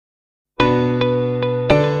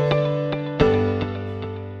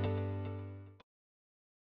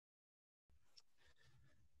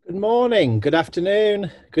Good morning, good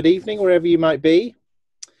afternoon, good evening, wherever you might be.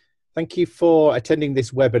 Thank you for attending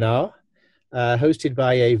this webinar hosted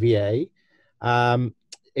by AVA.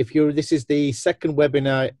 This is the second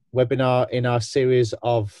webinar in our series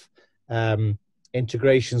of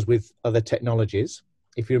integrations with other technologies.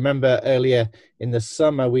 If you remember earlier in the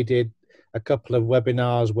summer, we did a couple of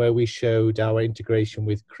webinars where we showed our integration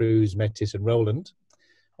with Cruise, Metis, and Roland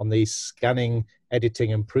on the scanning,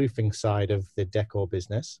 editing, and proofing side of the decor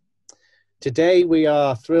business. Today, we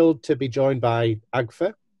are thrilled to be joined by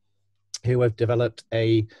Agfa, who have developed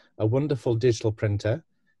a wonderful digital printer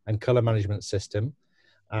and color management system,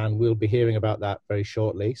 and we'll be hearing about that very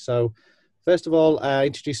shortly. So, first of all,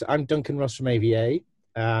 I'm Duncan Ross from AVA.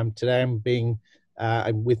 Today,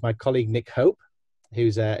 I'm with my colleague Nick Hope,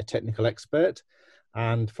 who's a technical expert,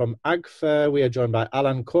 and from Agfa, we are joined by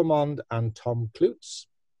Alan Cormond and Tom Klutz.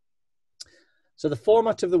 So the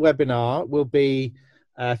format of the webinar will be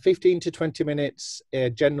 15 to 20 minutes,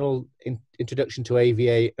 general introduction to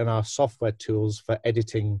AVA and our software tools for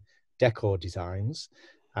editing decor designs.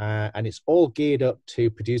 And it's all geared up to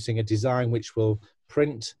producing a design which will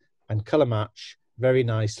print and color match very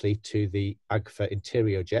nicely to the Agfa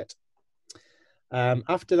interior jet.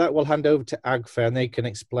 After that, we'll hand over to Agfa and they can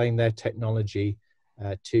explain their technology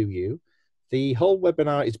to you. The whole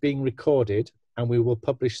webinar is being recorded and we will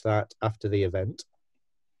publish that after the event.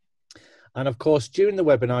 And of course, during the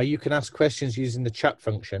webinar, you can ask questions using the chat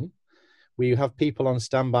function. We have people on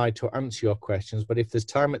standby to answer your questions, but if there's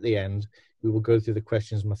time at the end, we will go through the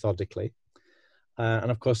questions methodically. And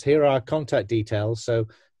of course, here are our contact details. So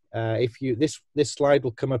this slide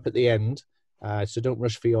will come up at the end, so don't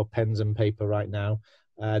rush for your pens and paper right now.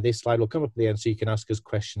 This slide will come up at the end so you can ask us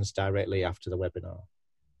questions directly after the webinar.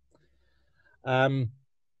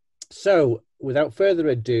 So without further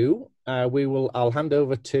ado, I'll hand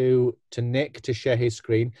over to Nick to share his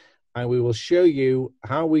screen, and we will show you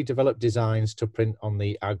how we develop designs to print on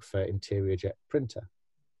the Agfa interior jet printer.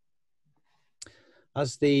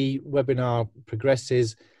 As the webinar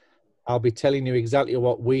progresses, I'll be telling you exactly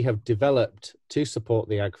what we have developed to support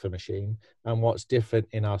the Agfa machine and what's different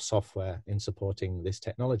in our software in supporting this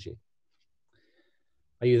technology.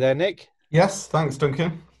 Are you there, Nick? Yes, thanks,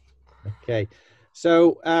 Duncan. Okay.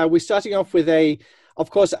 So we're starting off with of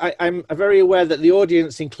course, I'm very aware that the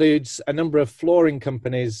audience includes a number of flooring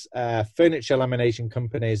companies, furniture lamination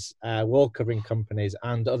companies, wall covering companies,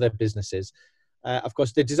 and other businesses. Of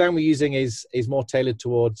course, the design we're using is more tailored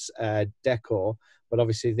towards decor, but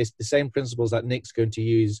obviously the same principles that Nick's going to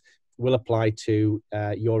use will apply to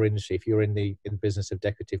your industry. If you're in the business of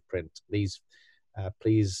decorative print, please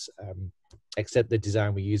accept the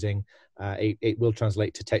design we're using. It will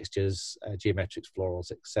translate to textures, geometrics,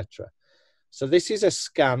 florals, etc. So this is a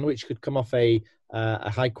scan which could come off a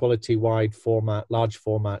high quality, large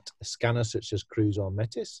format scanner such as Cruise or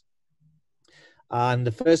Metis. And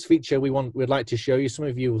the first feature we'd like to show you, some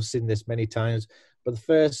of you have seen this many times, but the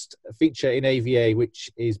first feature in AVA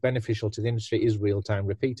which is beneficial to the industry is real-time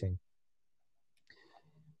repeating.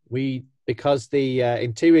 Because the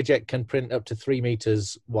interior jet can print up to 3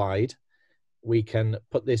 meters wide, we can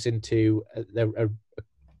put this into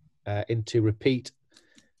repeat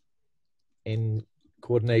in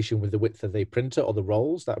coordination with the width of the printer or the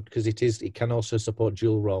rolls, because it can also support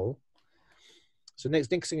dual roll. So Nick's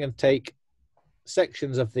going to take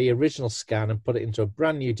sections of the original scan and put it into a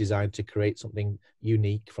brand new design to create something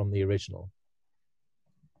unique from the original.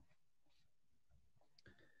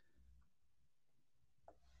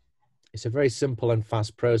 It's a very simple and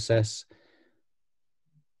fast process.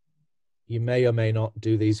 You may or may not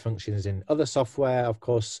do these functions in other software. Of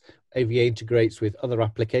course, AVA integrates with other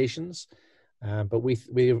applications, but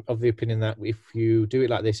we're of the opinion that if you do it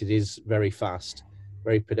like this, it is very fast,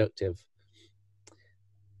 very productive.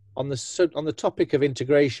 On the topic of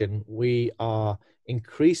integration, we are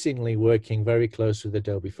increasingly working very close with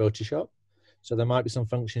Adobe Photoshop. So there might be some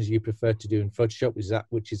functions you prefer to do in Photoshop,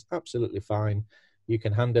 which is absolutely fine. You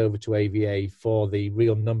can hand over to AVA for the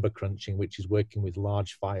real number crunching, which is working with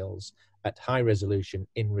large files at high resolution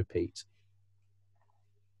in repeat.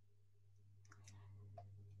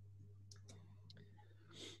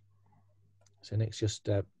 So next, just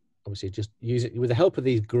obviously just use it with the help of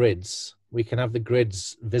these grids. We can have the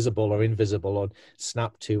grids visible or invisible, or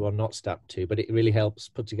snap to or not snap to, but it really helps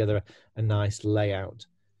put together a nice layout.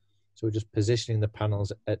 So we're just positioning the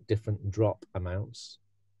panels at different drop amounts.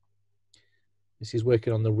 This is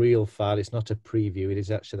working on the real file. It's not a preview. It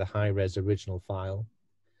is actually the high-res original file.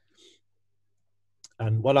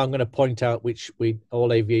 And what I'm going to point out, which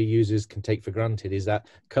all AVA users can take for granted, is that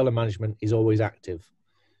color management is always active.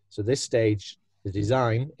 So this stage, The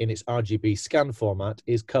design in its RGB scan format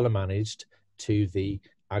is color managed to the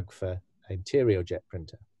Agfa interior jet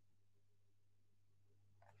printer.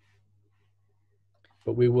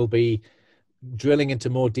 But we will be drilling into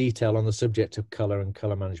more detail on the subject of color and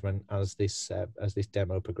color management as this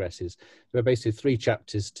demo progresses. There are basically 3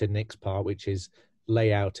 chapters to Nick's part, which is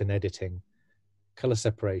layout and editing, color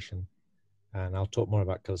separation, and I'll talk more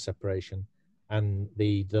about color separation. And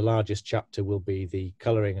the largest chapter will be the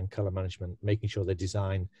coloring and color management, making sure the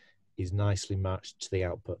design is nicely matched to the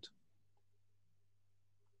output.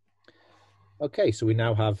 Okay, so we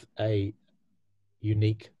now have a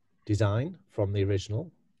unique design from the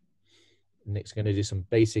original. Nick's going to do some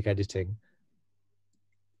basic editing.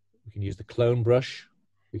 We can use the clone brush.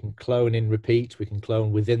 We can clone in repeat. We can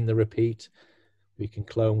clone within the repeat. We can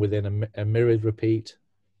clone within a mirrored repeat,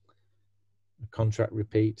 a contract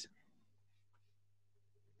repeat.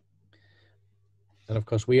 And of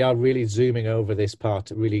course, we are really zooming over this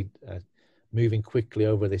part, really moving quickly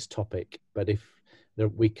over this topic. But if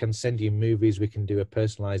we can send you movies, we can do a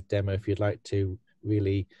personalized demo if you'd like to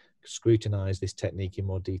really scrutinize this technique in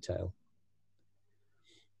more detail.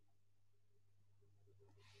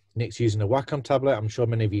 Nick's using a Wacom tablet. I'm sure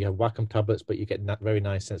many of you have Wacom tablets, but you get very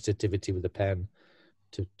nice sensitivity with the pen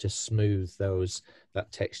to smooth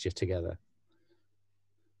that texture together.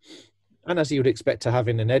 And as you would expect to have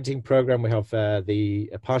in an editing program, we have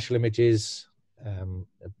the partial images,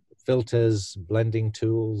 filters, blending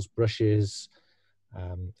tools, brushes,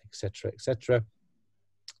 etc., etc.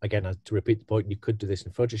 Again, to repeat the point, you could do this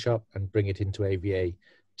in Photoshop and bring it into AVA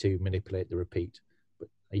to manipulate the repeat. But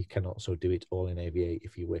you can also do it all in AVA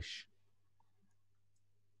if you wish.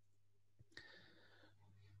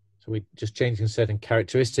 So we're just changing certain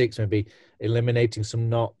characteristics, maybe eliminating some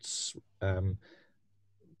knots,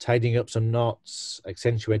 tidying up some knots,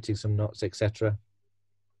 accentuating some knots, etc.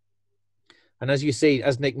 And as you see,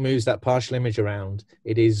 as Nick moves that partial image around,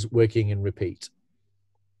 it is working in repeat.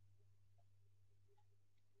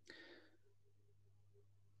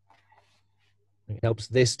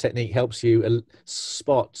 This technique helps you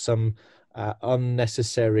spot some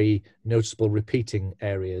unnecessary, noticeable repeating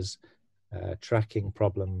areas, tracking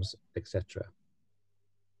problems, etc.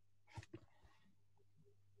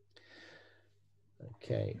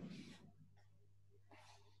 Okay.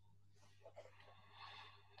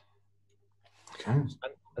 Okay.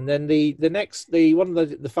 And then one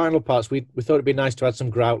of the final parts, we thought it'd be nice to add some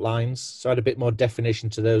grout lines, so add a bit more definition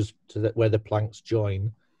to where the planks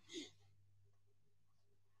join.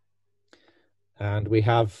 And we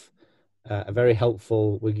have a very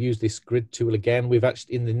helpful, we'll use this grid tool again. We've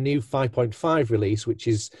actually, in the new 5.5 release, which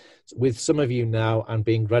is with some of you now and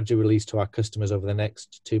being gradually released to our customers over the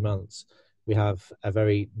next 2 months, we have a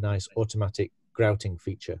very nice automatic grouting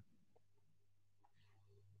feature.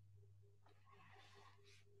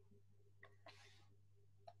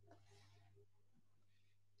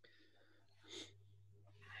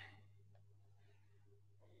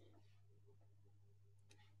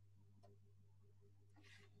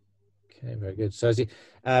 Okay, very good. So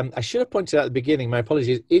I should have pointed out at the beginning, my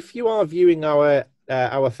apologies. If you are viewing our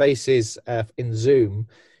faces in Zoom,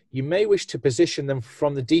 you may wish to position them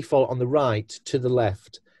from the default on the right to the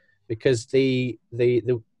left, because the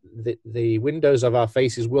windows of our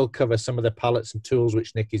faces will cover some of the palettes and tools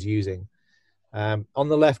which Nick is using. On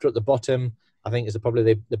the left or at the bottom, I think is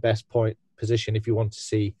probably the best position if you want to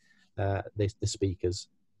see the speakers.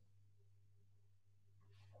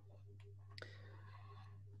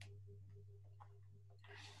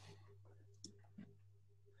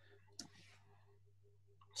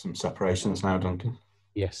 Some separations now, Duncan.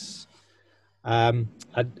 Yes. And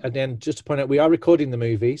then just to point out, we are recording the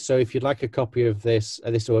movie. So if you'd like a copy of this,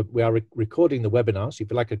 we are recording the webinar. So if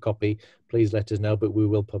you'd like a copy, please let us know, but we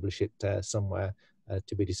will publish it somewhere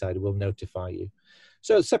to be decided. We'll notify you.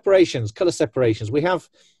 So separations, color separations. We have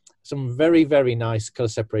some very, very nice color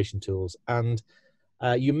separation tools. And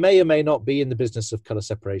you may or may not be in the business of color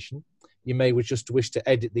separation. You may just wish to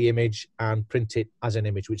edit the image and print it as an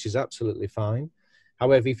image, which is absolutely fine.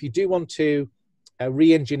 However, if you do want to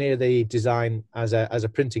re-engineer the design as a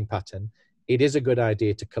printing pattern, it is a good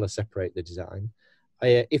idea to color separate the design.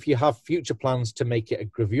 If you have future plans to make it a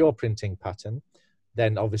gravure printing pattern,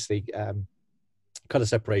 then obviously color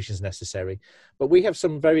separation is necessary. But we have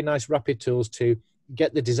some very nice rapid tools to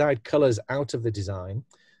get the desired colors out of the design,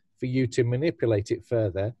 for you to manipulate it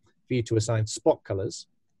further, for you to assign spot colors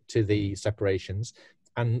to the separations,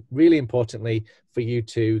 and really importantly, for you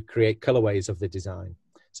to create colorways of the design.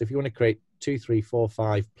 So if you want to create 2, 3, 4,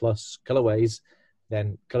 5 plus colorways,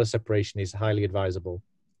 then color separation is highly advisable.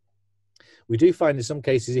 We do find in some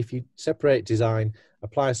cases, if you separate design,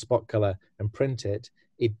 apply a spot color and print it,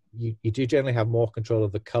 you do generally have more control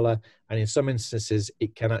of the color. And in some instances,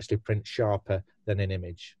 it can actually print sharper than an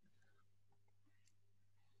image.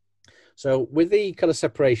 So with the color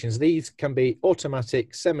separations, these can be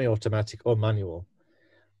automatic, semi-automatic, or manual.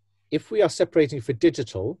 If we are separating for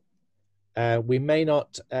digital, we may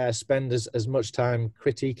not spend as much time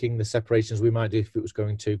critiquing the separations we might do if it was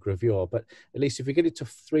going to gravure, but at least if we get it to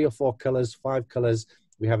 3 or 4 colors, 5 colors,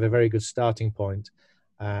 we have a very good starting point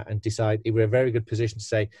and decide we're in a very good position to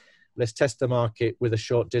say, let's test the market with a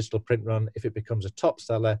short digital print run. If it becomes a top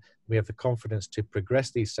seller, we have the confidence to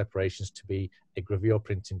progress these separations to be a gravure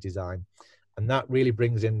printing design. And that really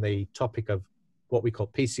brings in the topic of what we call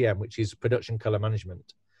PCM, which is production color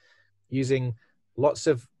management. Using lots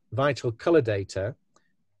of vital color data,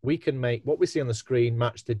 we can make what we see on the screen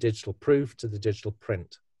match the digital proof to the digital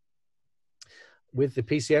print. With the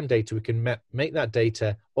PCM data, we can make that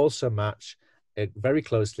data also match very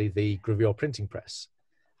closely the gravure printing press,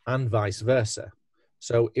 and vice versa.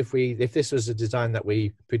 So if this was a design that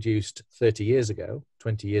we produced 30 years ago,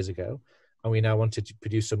 20 years ago, and we now wanted to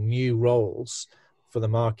produce some new rolls for the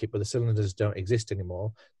market, but the cylinders don't exist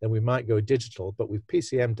anymore, then we might go digital, but with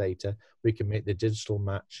PCM data, we can make the digital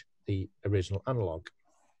match the original analog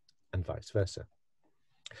and vice versa.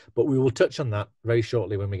 But we will touch on that very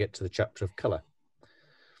shortly when we get to the chapter of color.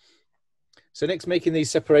 So next, making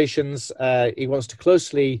these separations, he wants to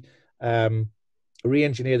closely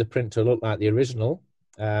re-engineer the print to look like the original.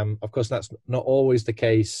 Of course, that's not always the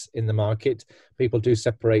case in the market. People do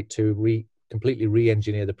separate to completely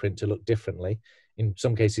re-engineer the print to look differently, in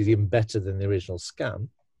some cases even better than the original scan.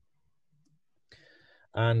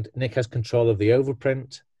 And Nick has control of the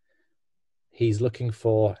overprint. He's looking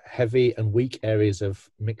for heavy and weak areas of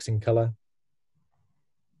mixing color.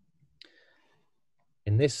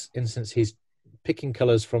 In this instance, he's picking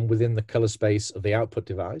colors from within the color space of the output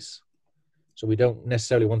device. So we don't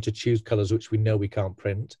necessarily want to choose colors which we know we can't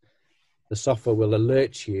print. The software will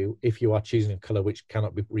alert you if you are choosing a color which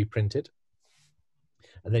cannot be reprinted.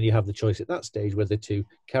 And then you have the choice at that stage whether to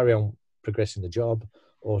carry on progressing the job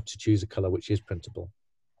or to choose a color which is printable.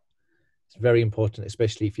 It's very important,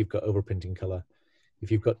 especially if you've got overprinting color.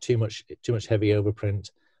 If you've got too much heavy overprint,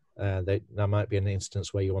 there might be an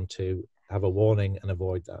instance where you want to have a warning and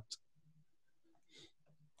avoid that.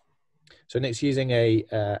 So next, using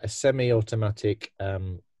a semi-automatic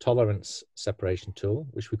tolerance separation tool,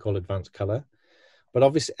 which we call advanced color. But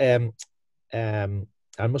obviously,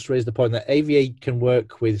 I must raise the point that AVA can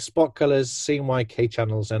work with spot colors, CMYK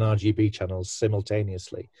channels, and RGB channels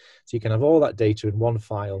simultaneously. So you can have all that data in one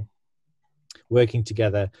file working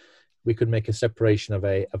together. We could make a separation of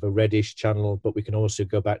a reddish channel, but we can also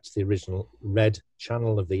go back to the original red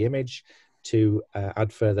channel of the image to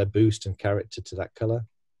add further boost and character to that color.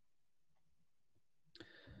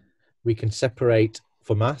 We can separate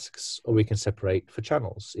for masks, or we can separate for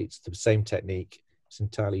channels. It's the same technique. It's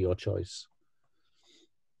entirely your choice.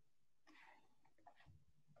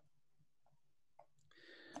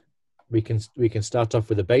 We can start off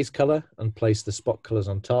with a base color and place the spot colors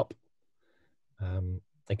on top.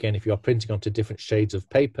 Again, if you're printing onto different shades of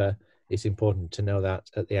paper, it's important to know that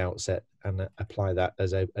at the outset and apply that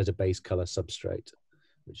as a base color substrate,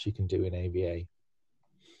 which you can do in AVA.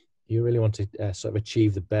 You really want to sort of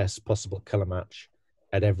achieve the best possible color match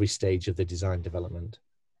at every stage of the design development.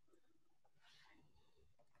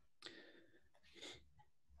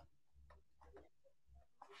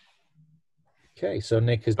 Okay, so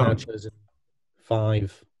Nick has now chosen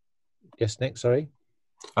 5. Yes, Nick, sorry?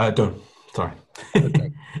 Done, sorry.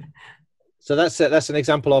 Okay. So that's an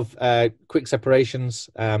example of quick separations.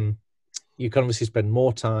 You can obviously spend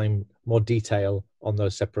more time, more detail on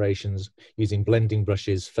those separations using blending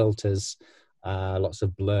brushes, filters, lots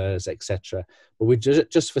of blurs, etc. But we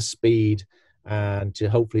just for speed and to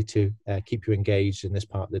hopefully to keep you engaged in this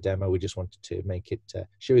part of the demo, we just wanted to make it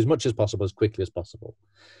show as much as possible, as quickly as possible.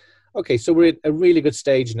 Okay, so we're at a really good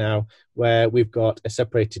stage now where we've got a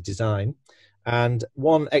separated design. And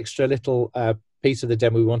one extra little piece of the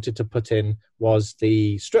demo we wanted to put in was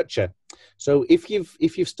the structure. So if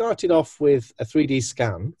you've started off with a 3D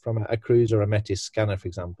scan from a Cruise or a Metis scanner, for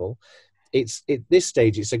example, at this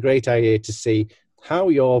stage it's a great idea to see how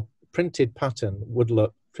your printed pattern would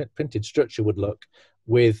look, printed structure would look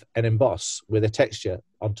with an emboss, with a texture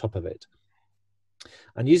on top of it.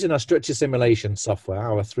 And using our structure simulation software,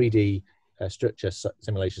 our 3D structure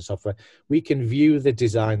simulation software, we can view the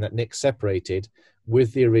design that Nick separated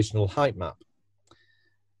with the original height map.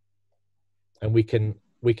 And we can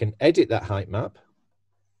edit that height map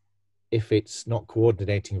if it's not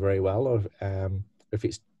coordinating very well, or if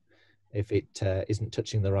it's if it isn't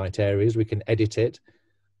touching the right areas. We can edit it.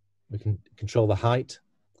 We can control the height.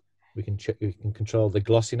 We can control the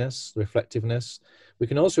glossiness, the reflectiveness. We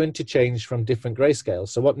can also interchange from different grayscales.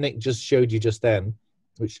 So what Nick just showed you just then,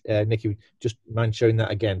 which Nicky, just mind showing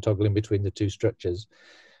that again, toggling between the two structures.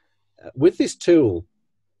 With this tool,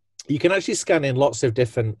 you can actually scan in lots of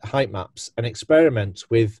different height maps and experiment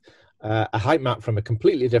with a height map from a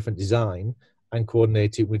completely different design and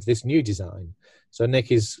coordinate it with this new design. So Nick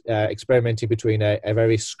is experimenting between a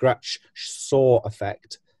very scratch saw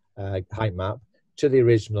effect height map to the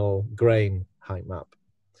original grain height map.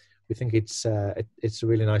 We think it's a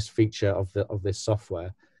really nice feature of this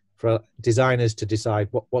software for designers to decide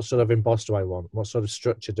what sort of emboss do I want, what sort of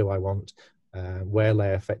structure do I want, wear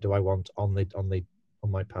layer effect do I want on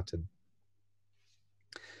my pattern.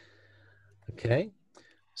 Okay,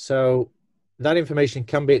 so that information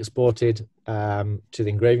can be exported to the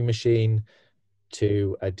engraving machine,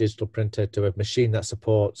 to a digital printer, to a machine that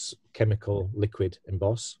supports chemical liquid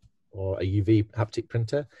emboss, or a UV haptic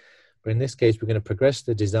printer. But in this case, we're going to progress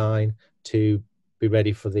the design to be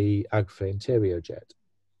ready for the Agfa interior jet.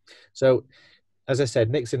 So, as I said,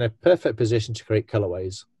 Nick's in a perfect position to create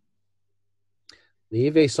colorways. The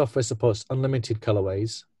EVA software supports unlimited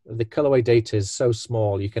colorways. The colorway data is so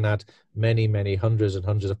small, you can add many, many hundreds and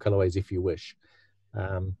hundreds of colorways if you wish.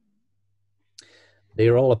 They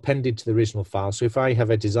are all appended to the original file. So if I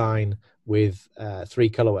have a design with 3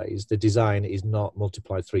 colorways, the design is not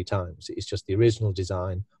multiplied 3 times. It's just the original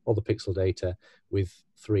design, all the pixel data with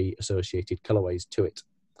 3 associated colorways to it.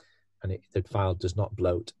 And the file does not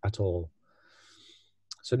bloat at all.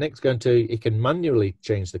 So Nick's it can manually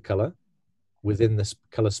change the color within the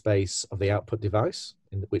color space of the output device,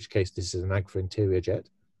 in which case this is an Agfa interior jet.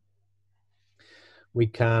 We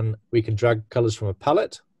can drag colors from a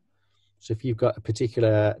palette. So if you've got a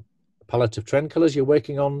particular palette of trend colors you're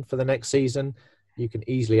working on for the next season, you can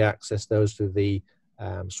easily access those through the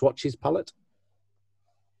swatches palette.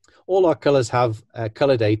 All our colors have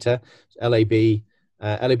color data, LAB.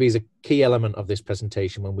 LAB is a key element of this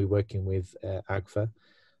presentation when we're working with Agfa.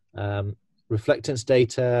 Reflectance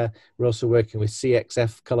data, we're also working with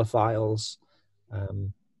CXF color files.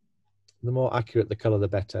 The more accurate the color, the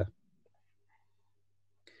better.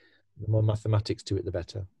 The more mathematics to it, the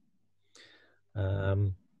better.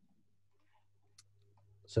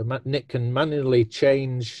 So Nick can manually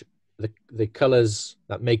change the colors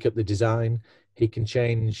that make up the design. He can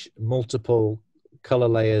change multiple color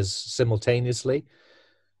layers simultaneously.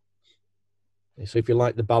 So if you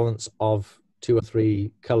like the balance of 2 or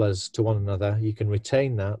 3 colors to one another, you can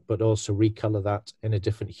retain that, but also recolor that in a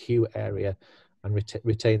different hue area and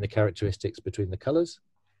retain the characteristics between the colors.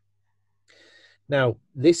 Now,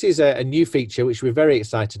 this is a new feature which we're very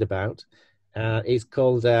excited about. It's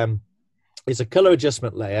called, it's a color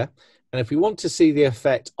adjustment layer. And if we want to see the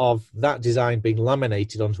effect of that design being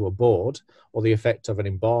laminated onto a board, or the effect of an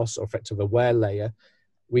emboss or effect of a wear layer,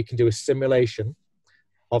 we can do a simulation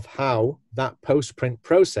of how that post-print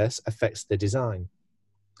process affects the design.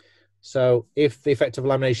 So if the effect of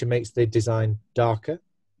lamination makes the design darker,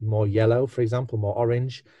 more yellow, for example, more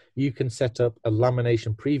orange, you can set up a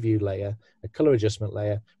lamination preview layer, a color adjustment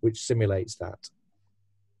layer, which simulates that.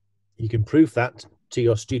 You can proof that to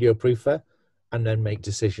your studio proofer and then make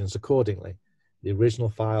decisions accordingly. The original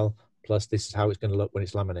file plus this is how it's going to look when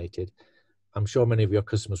it's laminated. I'm sure many of your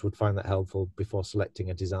customers would find that helpful before selecting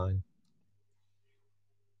a design.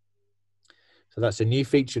 So that's a new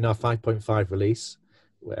feature in our 5.5 release,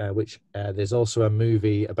 which there's also a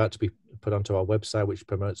movie about to be put onto our website which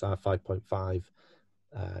promotes our 5.5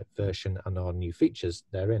 version and our new features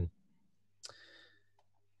therein.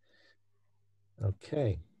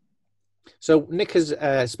 Okay. So Nick has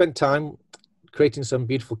spent time creating some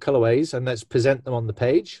beautiful colorways, and let's present them on the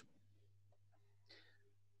page.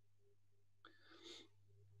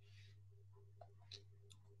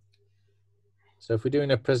 So if we're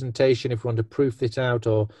doing a presentation, if we want to proof it out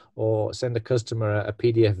or send a customer a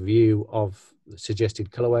PDF view of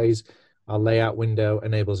suggested colorways, our layout window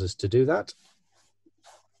enables us to do that.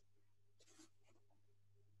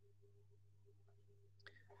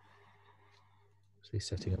 So we're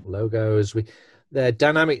setting up logos. The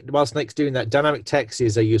dynamic, whilst Nick's doing that, dynamic text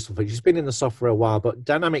is a useful feature. It's been in the software a while, but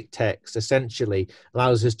dynamic text essentially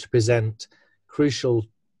allows us to present crucial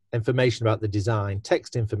information about the design,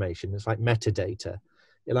 text information. It's like metadata.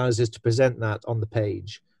 It allows us to present that on the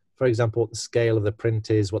page. For example, what the scale of the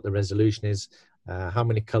print is, what the resolution is, how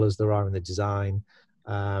many colors there are in the design,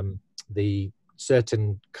 the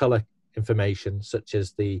certain color information such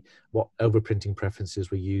as what overprinting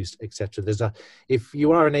preferences were used, etc. If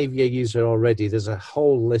you are an AVA user already, there's a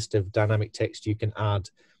whole list of dynamic text you can add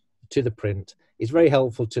to the print. It's very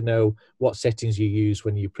helpful to know what settings you use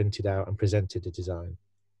when you print it out and presented a design.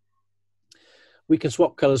 We can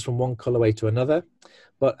swap colors from one colorway to another,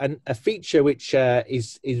 but a feature which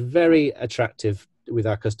is very attractive with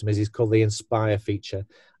our customers is called the Inspire feature,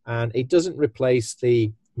 and it doesn't replace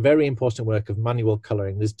the very important work of manual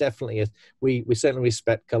coloring. There's definitely we certainly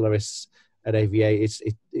respect colorists at AVA.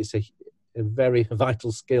 It's a very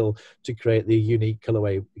vital skill to create the unique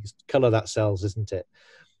colorway, because color that sells, isn't it?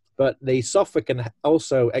 But the software can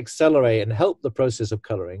also accelerate and help the process of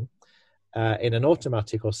coloring in an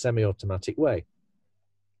automatic or semi-automatic way.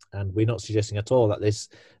 And we're not suggesting at all that this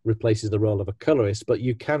replaces the role of a colorist, but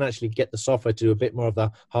you can actually get the software to do a bit more of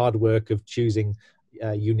the hard work of choosing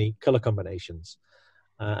unique color combinations.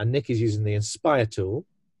 And Nick is using the Inspire tool.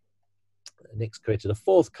 Nick's created a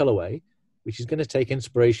fourth colorway, which is going to take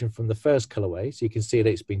inspiration from the first colorway. So you can see that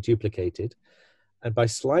it's been duplicated. And by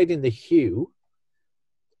sliding the hue,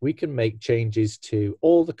 we can make changes to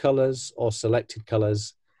all the colors or selected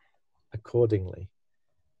colors accordingly.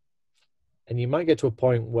 And you might get to a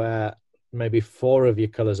point where maybe 4 of your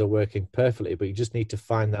colors are working perfectly, but you just need to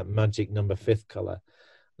find that magic number 5th color.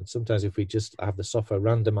 And sometimes if we just have the software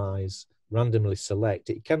randomly select,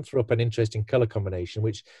 it can throw up an interesting color combination,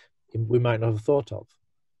 which we might not have thought of.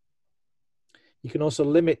 You can also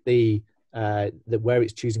limit the where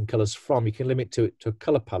it's choosing colors from. You can limit to a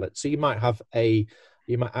color palette. So you might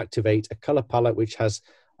activate a color palette which has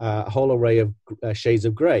a whole array of shades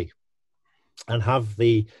of gray, and have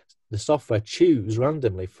the software choose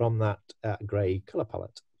randomly from that gray color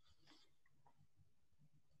palette.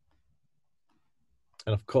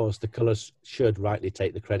 And of course, the colors should rightly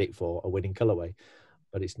take the credit for a winning colorway,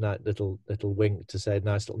 but it's not little wink to say,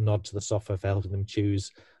 nice little nod to the software for helping them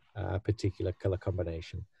choose a particular color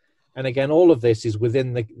combination. And again, all of this is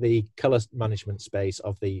within the color management space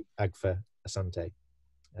of the Agfa Asante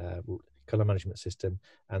color management system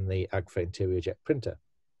and the Agfa interior jet printer.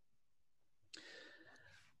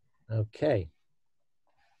 Okay,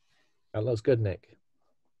 that looks good, Nick.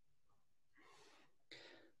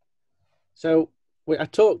 So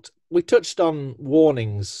we touched on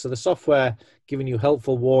warnings. So the software giving you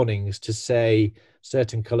helpful warnings to say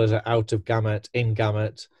certain colors are out of gamut, in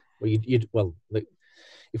gamut.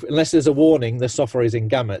 Unless there's a warning, the software is in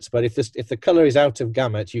gamut. But if the color is out of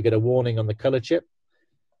gamut, you get a warning on the color chip,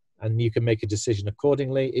 and you can make a decision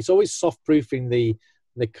accordingly. It's always soft proofing the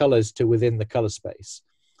colors to within the color space.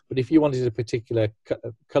 But if you wanted a particular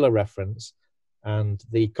color reference, and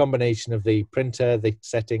the combination of the printer, the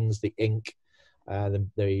settings, the ink,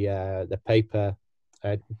 the paper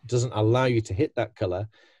doesn't allow you to hit that color,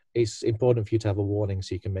 it's important for you to have a warning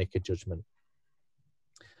so you can make a judgment.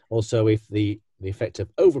 Also, if the effect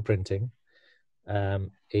of overprinting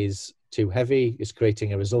is too heavy, is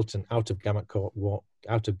creating a resultant out of gamut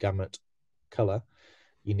color,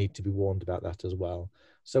 you need to be warned about that as well.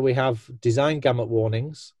 So we have design gamut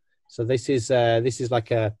warnings. So this is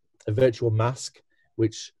like a virtual mask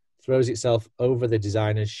which throws itself over the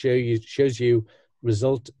design and shows you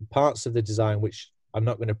parts of the design which are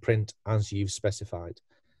not going to print as you've specified.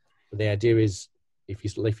 But the idea is,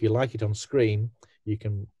 if you like it on screen, you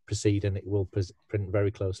can proceed and it will print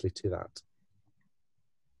very closely to that.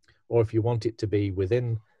 Or if you want it to be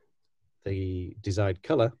within the desired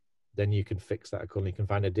color, then you can fix that accordingly. You can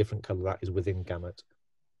find a different color that is within gamut.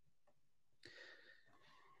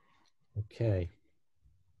 Okay.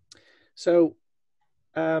 So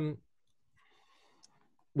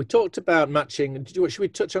we talked about matching. Should we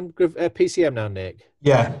touch on PCM now, Nick?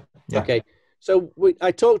 Yeah. Okay. So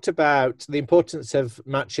I talked about the importance of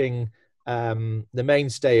matching the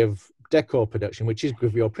mainstay of decor production, which is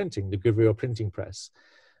gravure printing, the gravure printing press.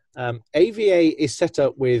 AVA is set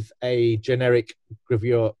up with a generic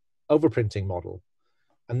gravure overprinting model,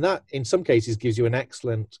 and that in some cases gives you an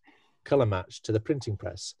excellent color match to the printing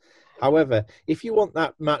press. However, if you want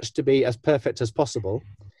that match to be as perfect as possible,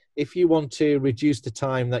 if you want to reduce the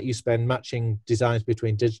time that you spend matching designs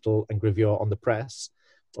between digital and gravure on the press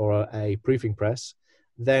or a proofing press,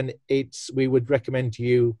 then we would recommend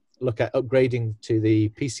you look at upgrading to the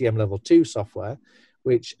PCM level 2 software,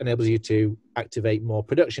 which enables you to activate more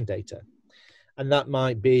production data. And that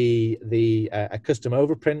might be a custom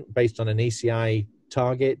overprint based on an ECI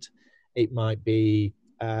target. It might be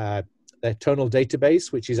their tonal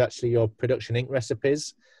database, which is actually your production ink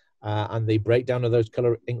recipes and the breakdown of those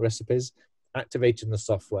color ink recipes, activated in the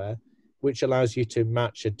software, which allows you to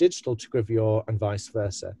match a digital to gravure and vice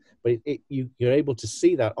versa. But you're able to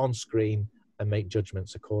see that on screen and make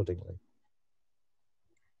judgments accordingly.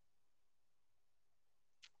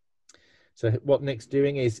 So what Nick's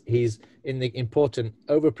doing is he's in the important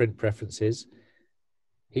overprint preferences.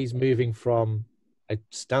 He's moving from a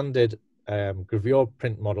standard gravure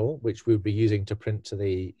print model, which we would be using to print to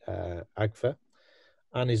the Agfa,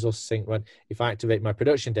 and he's also saying, right, if I activate my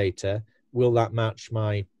production data, will that match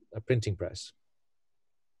my printing press?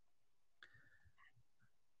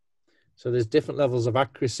 So there's different levels of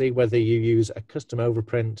accuracy, whether you use a custom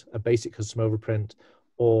overprint, a basic custom overprint,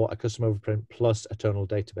 or a custom overprint plus a tonal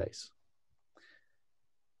database.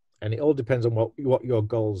 And it all depends on what your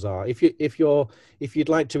goals are. If you'd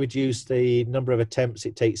like to reduce the number of attempts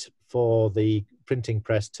it takes for the printing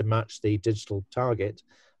press to match the digital target,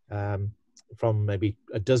 from maybe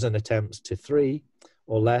a dozen attempts to 3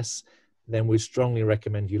 or less, then we strongly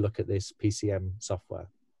recommend you look at this PCM software.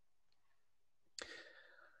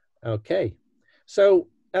 Okay, so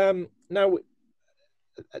now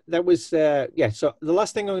that was so the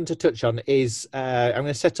last thing I'm going to touch on is I'm going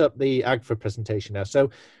to set up the Agfa presentation now.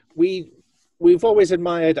 So we've always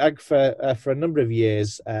admired Agfa for a number of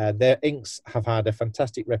years. Their inks have had a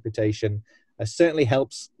fantastic reputation. Certainly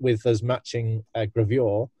helps with us matching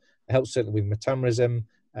gravure. It helps certainly with metamerism,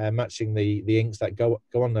 matching the inks that go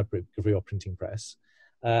on the gravure printing press,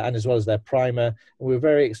 and as well as their primer. And we're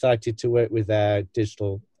very excited to work with their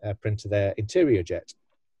digital printer, their Interior Jet.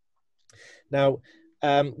 Now,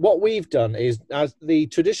 what we've done is, as the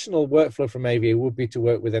traditional workflow from AVA would be to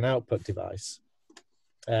work with an output device,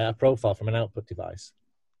 a profile from an output device.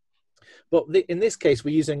 But in this case,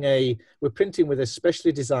 we're printing with a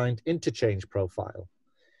specially designed interchange profile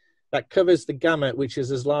that covers the gamut, which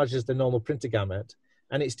is as large as the normal printer gamut,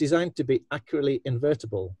 and it's designed to be accurately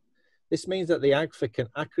invertible. This means that the Agfa can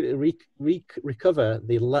accurately recover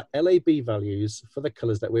the LAB values for the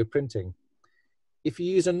colors that we're printing. If you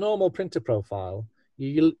use a normal printer profile,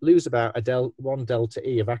 you lose about 1 delta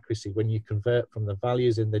E of accuracy when you convert from the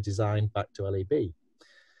values in the design back to LAB.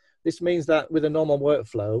 This means that with a normal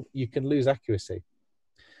workflow, you can lose accuracy.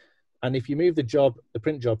 And if you move the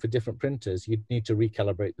print job for different printers, you'd need to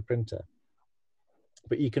recalibrate the printer.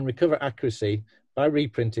 But you can recover accuracy by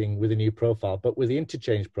reprinting with a new profile, but with the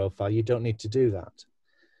interchange profile, you don't need to do that.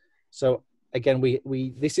 So again,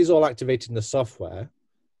 this is all activated in the software,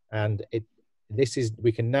 and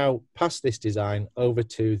we can now pass this design over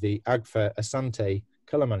to the Agfa Asante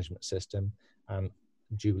color management system and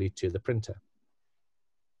duly to the printer.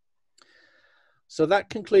 So that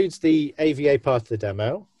concludes the AVA part of the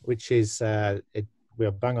demo, which is we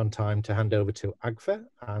are bang on time to hand over to Agfa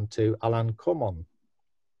and to Alain Cormon.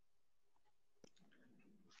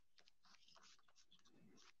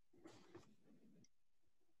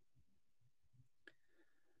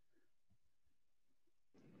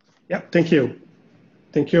 Yeah, thank you.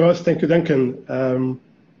 Thank you, Ross. Thank you, Duncan.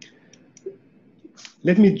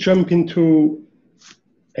 Let me jump into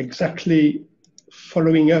exactly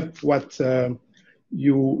following up what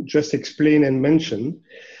you just explained and mentioned.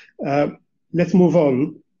 Let's move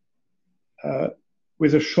on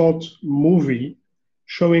with a short movie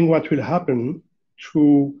showing what will happen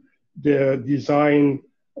to the design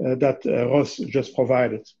that Ross just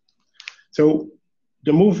provided. So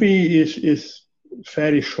the movie is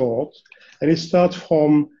fairly short, and it starts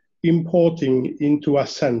from importing into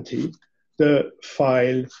Asante the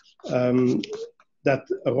file that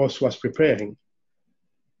Ross was preparing.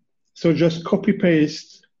 So just copy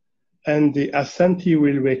paste, and the Asante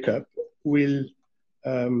will wake up,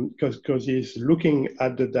 because he's looking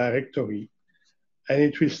at the directory, and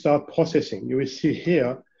it will start processing. You will see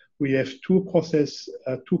here we have two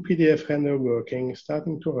PDF render working,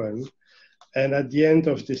 starting to run. And at the end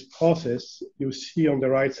of this process, you see on the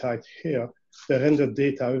right side here, the rendered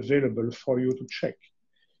data available for you to check.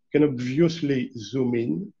 You can obviously zoom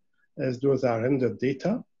in, as those are rendered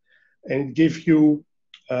data, and give you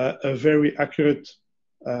a very accurate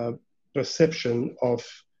perception of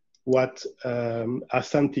what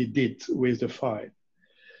Asante did with the file.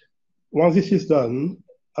 Once this is done,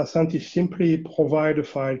 Asante simply provide a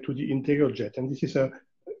file to the Interior Jet, and this is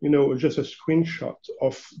just a screenshot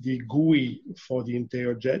of the GUI for the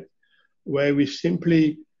Interior Jet, where we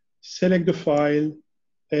simply select the file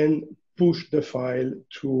and push the file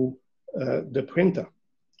to the printer.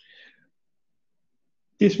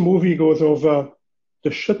 This movie goes over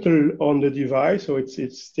the shuttle on the device, so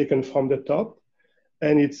it's taken from the top,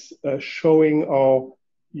 and it's showing how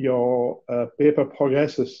your paper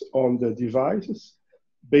progresses on the devices.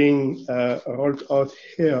 Being rolled out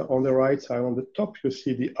here on the right side. On the top, you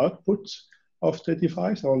see the output of the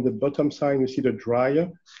device. On the bottom side, you see the dryer.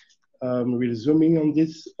 We'll zoom in on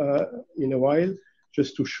this in a while,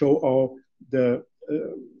 just to show how the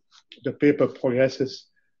paper progresses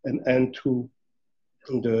and end to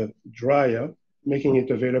the dryer, making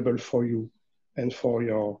it available for you and for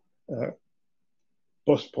your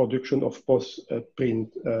post-production of post-print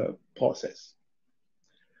process.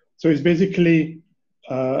 So it's basically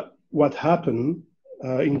what happened,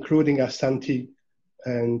 including Asante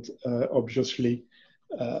and obviously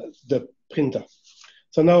the printer.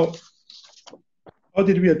 So now, how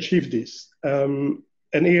did we achieve this?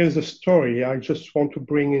 And here's a story I just want to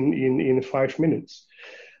bring in 5 minutes.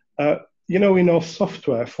 You know, in our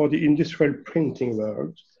software for the industrial printing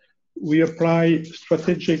world, we apply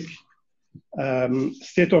strategic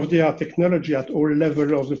state-of-the-art technology at all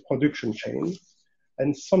levels of the production chain,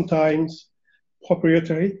 and sometimes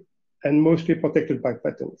proprietary and mostly protected by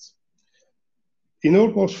patents. It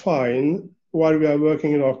all goes fine while we are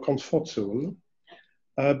working in our comfort zone,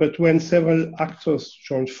 but when several actors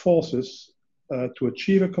join forces to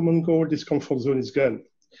achieve a common goal, this comfort zone is gone.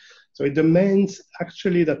 So it demands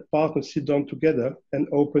actually that partners sit down together and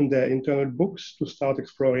open their internal books to start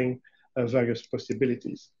exploring various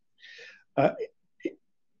possibilities.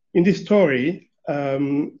 In this story,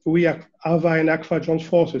 we have AVA and Agfa joined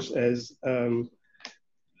forces, as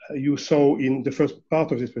you saw in the first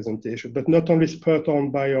part of this presentation, but not only spurred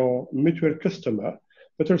on by our mutual customer,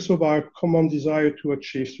 but also by our common desire to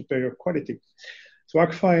achieve superior quality. So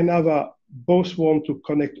Agfa and AVA both want to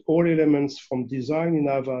connect all elements from design in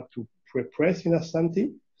AVA to pre-press in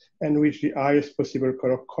Asante and reach the highest possible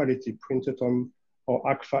color quality printed on our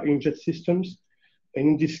Agfa inkjet systems. And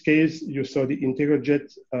in this case, you saw the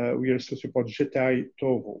IntegraJet. We also support Jetai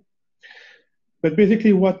Toro. But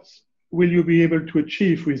basically, what will you be able to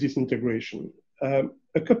achieve with this integration?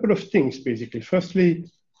 A couple of things, basically. Firstly,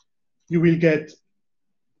 you will get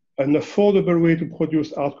an affordable way to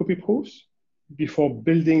produce hard copy proofs before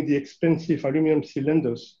building the expensive aluminum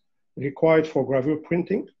cylinders required for gravure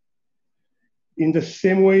printing. In the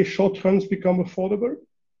same way, short runs become affordable,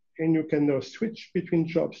 and you can now switch between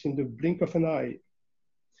jobs in the blink of an eye.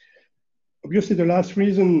 Obviously, the last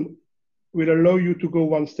reason will allow you to go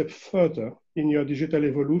one step further in your digital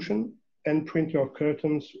evolution and print your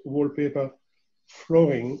curtains, wallpaper,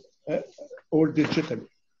 flooring, all digitally.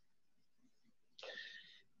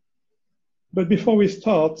 But before we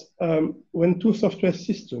start, when two software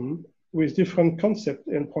systems with different concepts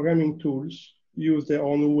and programming tools use their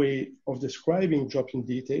own way of describing jobs in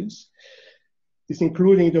details, this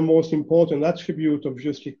including the most important attribute,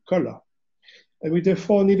 obviously color. And we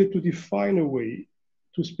therefore needed to define a way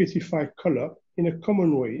to specify color in a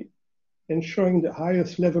common way, ensuring the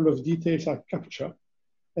highest level of details are captured,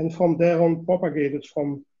 and from there on propagated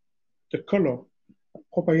from the color,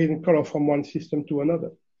 propagating color from one system to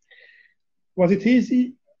another. Was it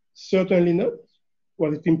easy? Certainly not.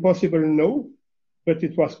 Was it impossible? No, but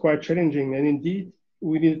it was quite challenging. And indeed,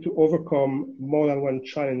 we needed to overcome more than one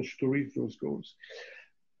challenge to reach those goals.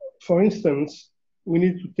 For instance, we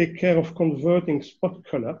need to take care of converting spot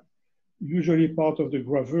color, usually part of the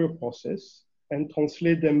gravure process, and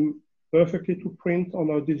translate them perfectly to print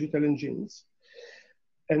on our digital engines.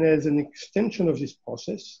 And as an extension of this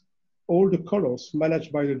process, all the colors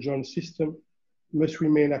managed by the joint system must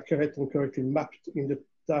remain accurate and correctly mapped in the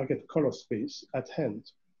target color space at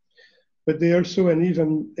hand. But they also, and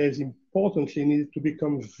even as importantly, needed to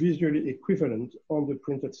become visually equivalent on the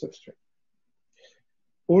printed substrate.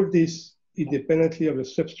 All this independently of the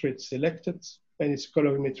substrate selected and its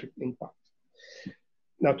colorimetric impact.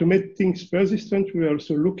 Now, to make things persistent, we're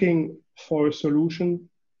also looking for a solution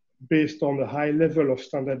based on a high level of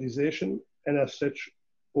standardization and as such,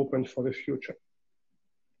 open for the future.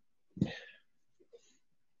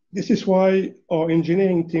 This is why our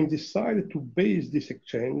engineering team decided to base this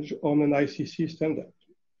exchange on an ICC standard,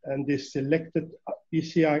 and they selected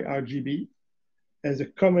ECI RGB as a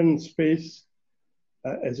common space,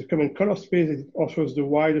 as a common color space that offers the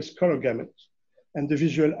widest color gamut and the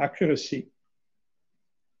visual accuracy.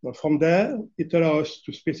 Now from there, it allows us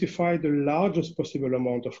to specify the largest possible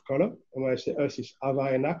amount of color, and when I say us, it's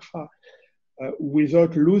AVA and Agfa,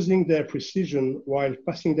 without losing their precision while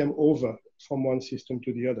passing them over from one system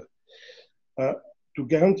to the other. To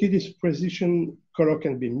guarantee this precision, color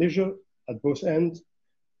can be measured at both ends,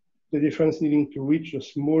 the difference needing to reach a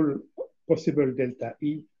small possible delta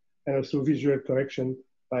E, and also visual correction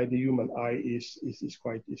by the human eye is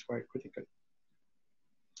quite critical.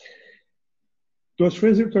 Those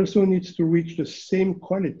results also need to reach the same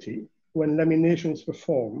quality when lamination is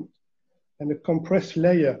performed and a compressed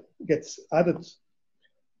layer gets added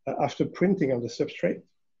after printing on the substrate.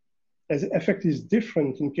 As the effect is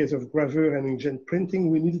different in case of gravure and inkjet printing,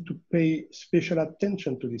 we needed to pay special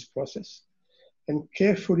attention to this process and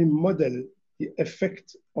carefully model the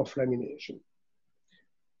effect of lamination.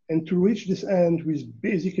 And to reach this end, we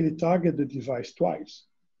basically target the device twice,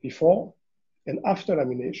 before and after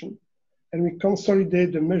lamination, and we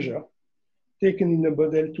consolidate the measure taken in the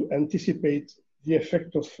model to anticipate the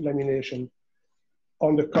effect of lamination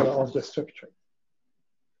on the color of the substrate.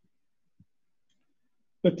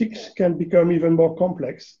 But things can become even more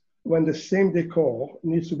complex when the same decor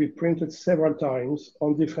needs to be printed several times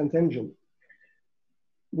on different engines.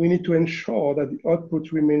 We need to ensure that the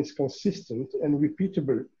output remains consistent and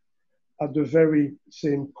repeatable at the very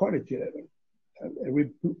same quality level.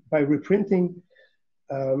 By reprinting,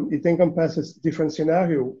 it encompasses different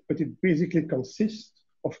scenarios, but it basically consists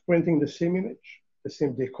of printing the same image, the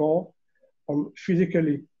same decor, on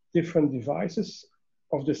physically different devices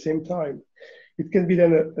of the same time. It can be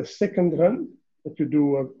then a second run that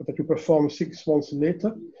you perform 6 months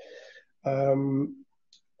later,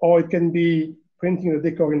 or it can be printing the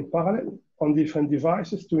decor in parallel on different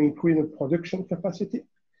devices to increase the production capacity.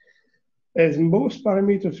 As most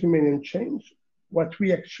parameters remain unchanged, what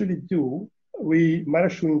we actually do, we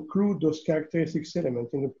manage to include those characteristics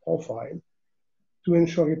elements in the profile to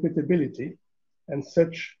ensure repeatability, and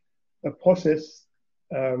such a process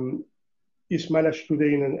is managed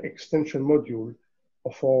today in an extension module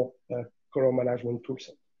of our color management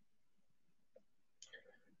toolset.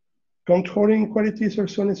 Controlling quality is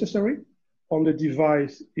also necessary on the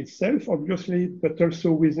device itself, obviously, but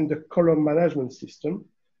also within the color management system,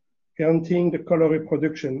 guaranteeing the color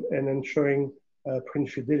reproduction and ensuring print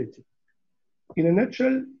fidelity. In a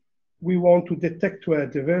nutshell, we want to detect where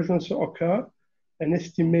divergences occur and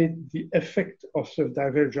estimate the effect of such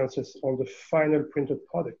divergences on the final printed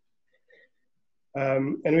product.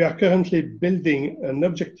 And we are currently building an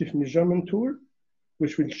objective measurement tool,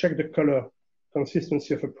 which will check the color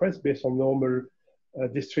consistency of a press based on normal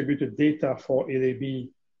distributed data for LAB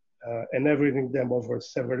and averaging them over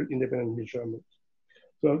several independent measurements.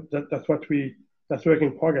 So that's work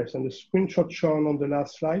in progress. And the screenshots shown on the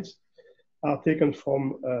last slides are taken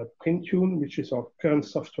from Printune, which is our current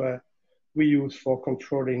software we use for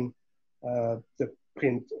controlling the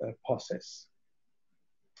print process.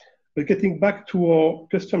 But getting back to our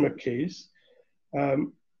customer case,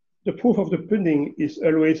 the proof of the pudding is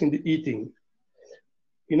always in the eating.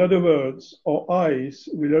 In other words, our eyes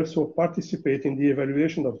will also participate in the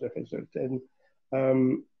evaluation of the result.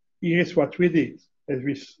 And here is what we did, as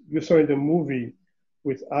we saw in the movie,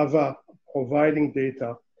 with AVA providing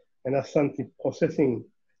data and Asante processing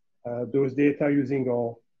those data using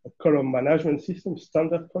our color management system,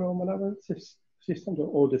 standard color management system,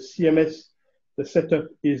 or the CMS. The setup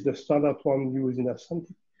is the standard one used in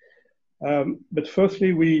Asante. But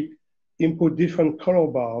firstly, we input different color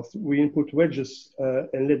bars. We input wedges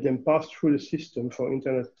and let them pass through the system for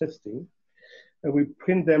internal testing. And we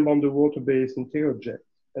print them on the water-based interior jet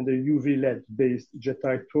and the UV LED-based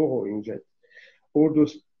Jetai Toro inkjet. All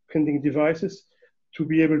those printing devices to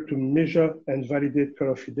be able to measure and validate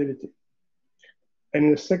color fidelity. And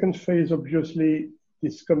in the second phase, obviously,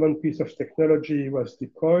 this common piece of technology was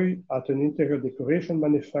deployed at an interior decoration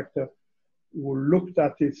manufacturer who looked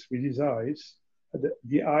at it with his eyes,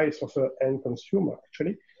 the eyes of an end consumer,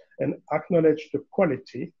 actually, and acknowledged the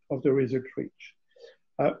quality of the result reached.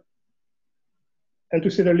 And to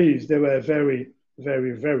say the least, they were very,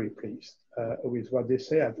 very, very pleased with what they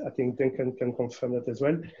say. I think Duncan can confirm that as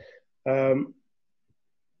well.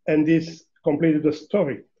 And this completed the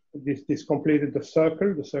story. This completed the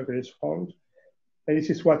circle is found. And this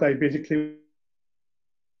is what I basically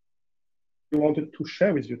wanted to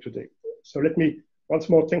share with you today. So let me once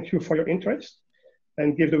more thank you for your interest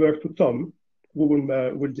and give the word to Tom, who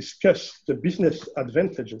will discuss the business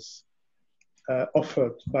advantages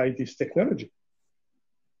offered by this technology.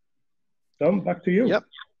 Tom, back to you. Yep.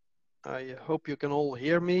 I hope you can all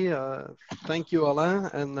hear me. Thank you, Alain,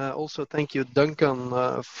 and also thank you, Duncan,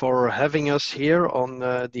 for having us here on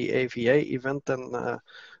the AVA event and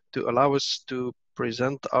to allow us to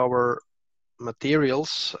present our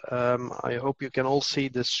materials. I hope you can all see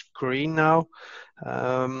the screen now.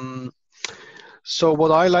 So what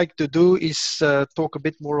I like to do is talk a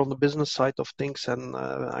bit more on the business side of things, and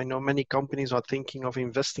I know many companies are thinking of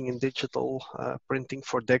investing in digital printing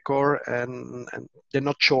for decor, and they're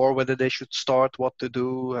not sure whether they should start, what to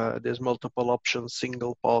do. There's multiple options,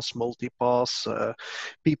 single pass, multi-pass.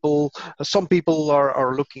 Some people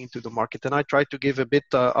are looking into the market, and I try to give a bit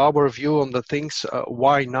our view on the things.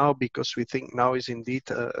 Why now? Because we think now is indeed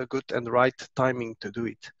a good and right timing to do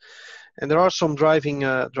it. And there are some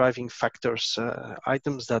driving factors,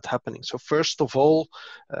 items that are happening. So first of all,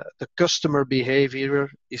 the customer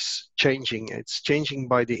behavior is changing. It's changing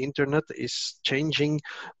by the internet, it's changing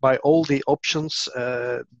by all the options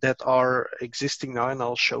that are existing now, and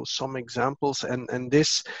I'll show some examples. And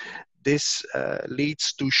this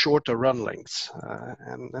leads to shorter run lengths.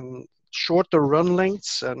 And shorter run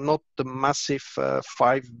lengths, not the massive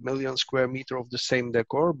 5 million square meter of the same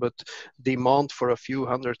decor, but demand for a few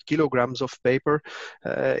hundred kilograms of paper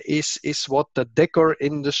is what the decor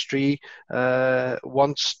industry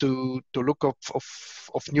wants to look up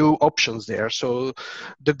of new options there. So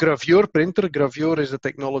the gravure printer, gravure is a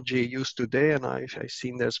technology used today, and I've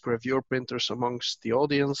seen there's gravure printers amongst the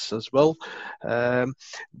audience as well.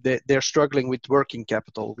 They're struggling with working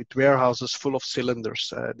capital, with warehouses full of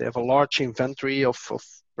cylinders. They have a large inventory of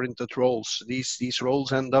printed rolls. These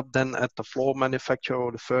rolls end up then at the floor manufacturer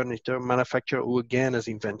or the furniture manufacturer, who again has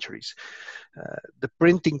inventories. The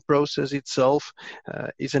printing process itself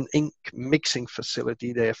is an ink mixing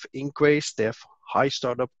facility. They have ink waste, they have high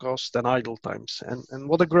startup costs and idle times. And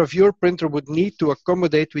what a gravure printer would need to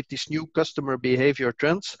accommodate with these new customer behavior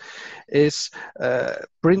trends is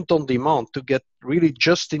print on demand, to get really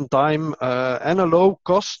just in time and a low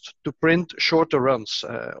cost to print shorter runs.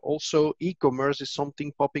 Also, e-commerce is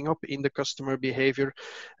something popping up in the customer behavior.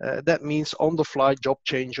 That means on the fly job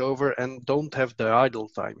changeover and don't have the idle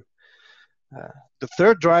time. The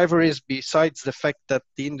third driver is, besides the fact that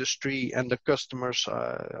the industry and the customers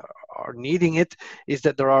are needing it, is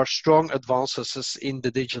that there are strong advances in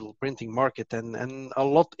the digital printing market, and a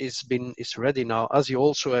lot is ready now. As you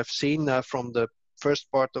also have seen from the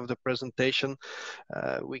first part of the presentation,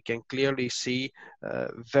 we can clearly see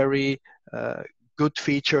very good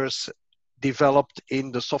features developed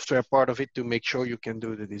in the software part of it to make sure you can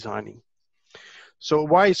do the designing. So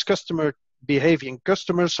why is customer behaving?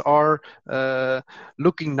 Customers are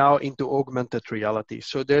looking now into augmented reality.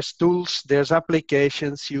 So there's tools, there's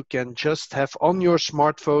applications you can just have on your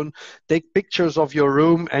smartphone, take pictures of your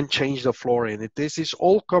room and change the floor in it. This is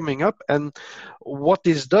all coming up, and what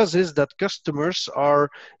this does is that customers are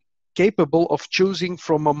capable of choosing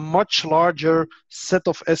from a much larger set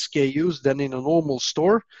of SKUs than in a normal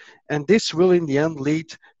store, and this will in the end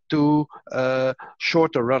lead to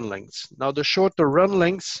shorter run lengths. Now, the shorter run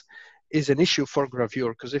lengths is an issue for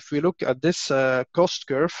gravure, because if we look at this cost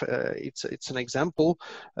curve, it's an example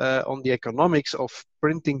on the economics of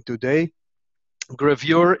printing today.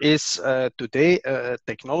 Gravure is today a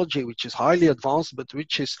technology which is highly advanced, but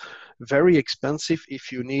which is very expensive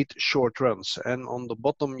if you need short runs. And on the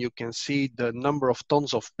bottom, you can see the number of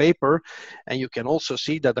tons of paper, and you can also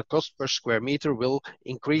see that the cost per square meter will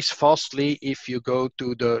increase vastly if you go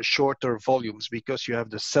to the shorter volumes, because you have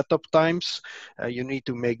the setup times, you need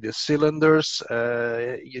to make the cylinders,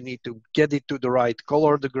 you need to get it to the right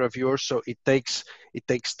color, the gravure, so it takes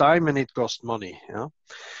time and it costs money. Yeah?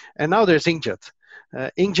 And now there's inkjet.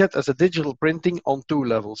 Inkjet as a digital printing on two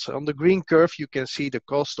levels. On the green curve, you can see the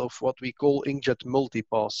cost of what we call inkjet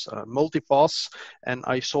multipass. Multipass, and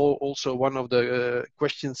I saw also one of the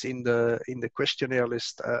questions in the questionnaire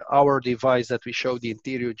list. Our device that we show, the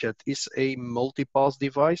interior jet, is a multipass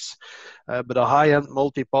device, but a high-end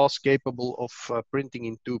multipass capable of printing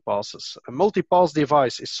in two passes. A multipass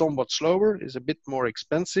device is somewhat slower, is a bit more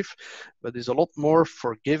expensive, but is a lot more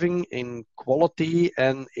forgiving in quality,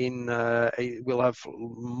 and it will have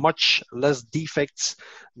much less defects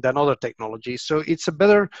than other technologies. So it's a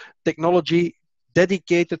better technology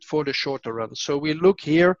dedicated for the shorter run. So we look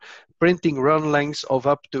here, printing run lengths of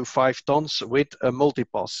up to 5 tons with a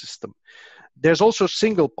multipass system. There's also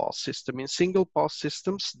single pass system. In single pass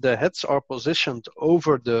systems, the heads are positioned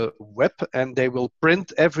over the web and they will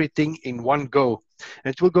print everything in one go.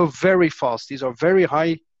 And it will go very fast. These are very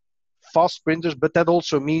fast printers, but that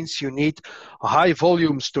also means you need high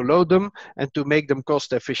volumes to load them and to make them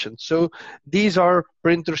cost efficient. So these are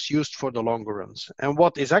printers used for the longer runs. And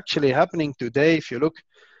what is actually happening today, if you look,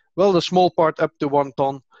 well, the small part up to 1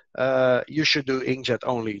 ton, you should do inkjet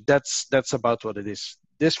only. That's about what it is.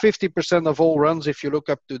 There's 50% of all runs. If you look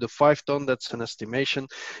up to the 5 ton, that's an estimation,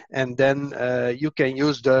 and then you can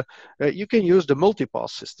use the multipass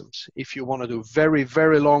systems. If you want to do very,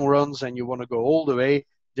 very long runs and you want to go all the way,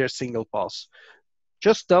 their single pass.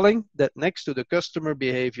 Just telling that next to the customer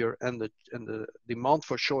behavior and the demand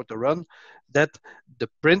for shorter run, that the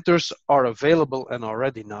printers are available and are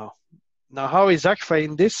ready now. Now, how is Agfa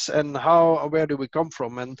in this, and where do we come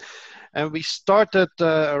from? And we started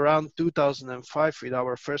around 2005 with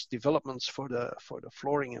our first developments for the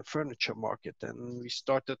flooring and furniture market. And we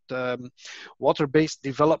started water-based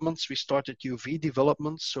developments. We started UV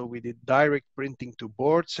developments. So we did direct printing to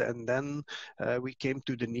boards. And then we came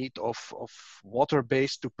to the need of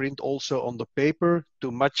water-based to print also on the paper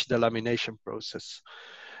to match the lamination process.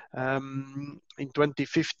 In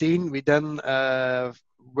 2015, we then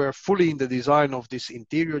were fully in the design of this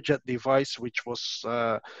interior jet device, which was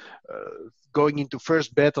going into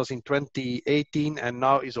first betas in 2018 and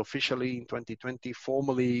now is officially in 2020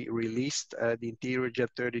 formally released, the interior jet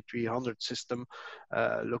 3300 system,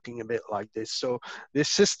 looking a bit like this. So this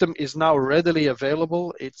system is now readily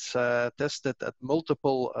available. It's tested at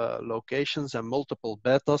multiple locations and multiple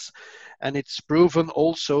betas, and it's proven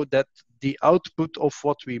also that the output of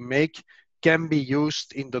what we make can be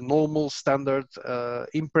used in the normal standard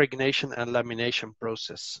impregnation and lamination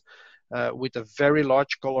process. With a very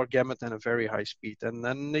large color gamut and a very high speed. And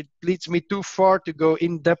then it leads me too far to go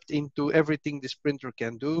in depth into everything this printer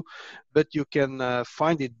can do, but you can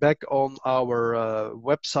find it back on our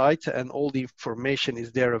website, and all the information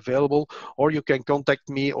is there available. Or you can contact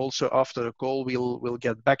me also after the call. We'll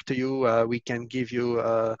get back to you. We can give you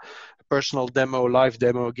a personal demo, live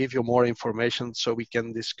demo, give you more information so we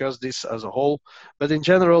can discuss this as a whole. But in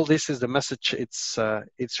general, this is the message.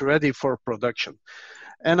 It's ready for production.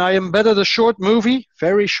 And I embedded a short movie,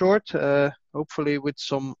 very short, hopefully with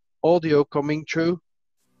some audio coming through.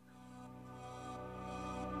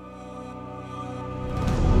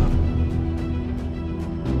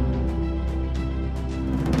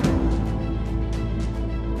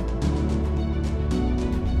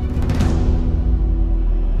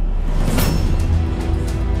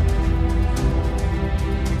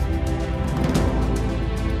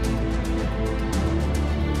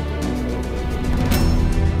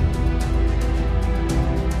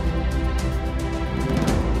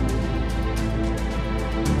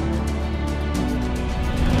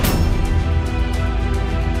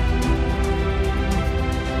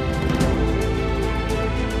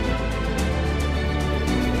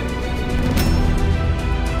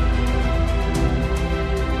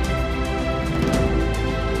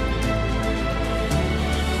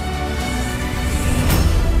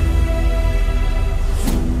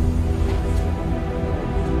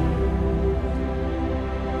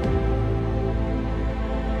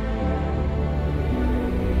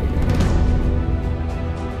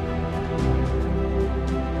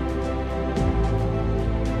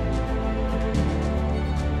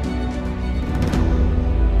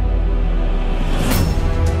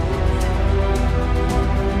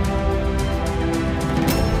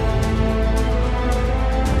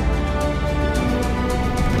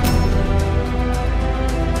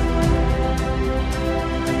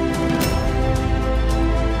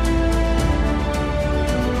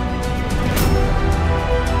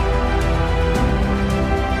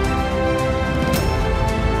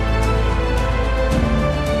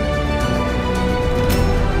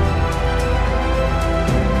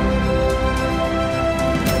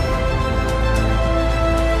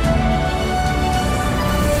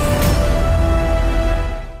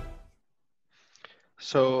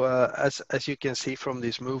 So as you can see from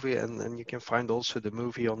this movie, and you can find also the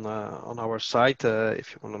movie on our site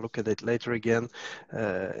if you want to look at it later again,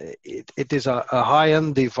 it is a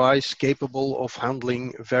high-end device capable of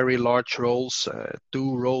handling very large rolls,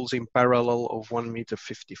 2 rolls in parallel of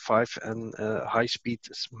 1.55 m and high-speed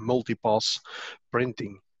multipass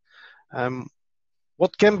printing.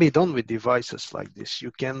 What can be done with devices like this? You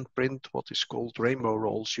can print what is called rainbow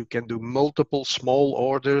rolls. You can do multiple small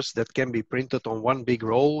orders that can be printed on one big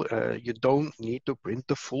roll. You don't need to print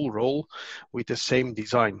the full roll with the same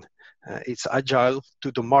design. It's agile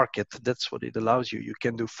to the market. That's what it allows you. You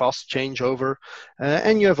can do fast changeover,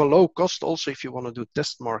 and you have a low cost also if you want to do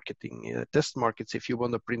test markets, if you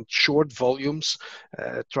want to print short volumes,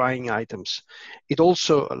 trying items. It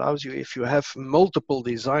also allows you, if you have multiple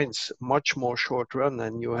designs, much more short run,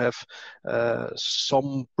 and you have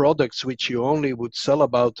some products which you only would sell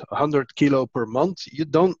about 100 kilo per month, you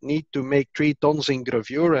don't need to make 3 tons in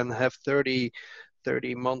gravure and have 30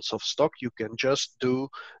 months of stock. You can just do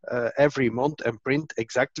every month and print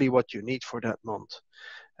exactly what you need for that month.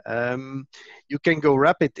 You can go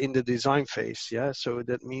rapid in the design phase, yeah. So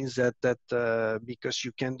that means that because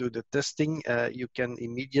you can do the testing, you can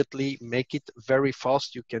immediately make it very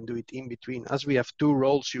fast. You can do it in between. As we have 2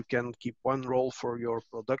 rolls, you can keep 1 roll for your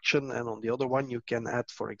production, and on the other one you can add,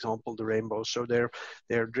 for example, the rainbow. So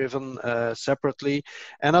they're driven separately.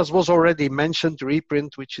 And as was already mentioned,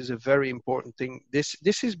 reprint, which is a very important thing.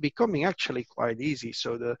 This is becoming actually quite easy.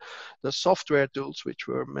 So the software tools which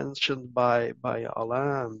were mentioned by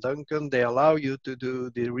Alain and Duncan, they allow you to do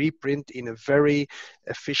the reprint in a very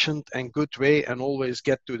efficient and good way and always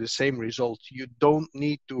get to the same result. You don't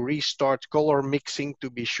need to restart color mixing to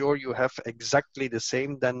be sure you have exactly the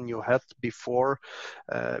same than you had before,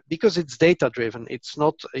 because it's data driven. It's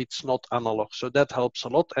not analog. So that helps a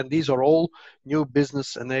lot. And these are all new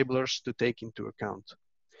business enablers to take into account.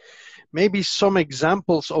 Maybe some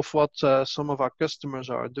examples of what some of our customers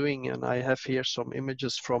are doing, and I have here some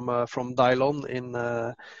images from Dylon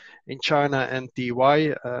in China and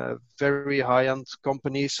TY, very high-end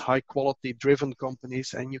companies, high-quality driven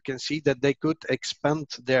companies, and you can see that they could expand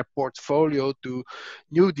their portfolio to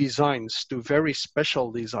new designs, to very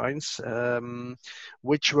special designs,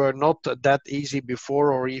 which were not that easy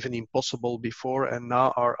before or even impossible before, and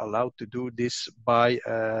now are allowed to do this by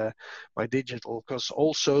digital. Because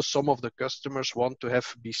also some of the customers want to have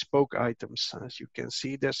bespoke items. As you can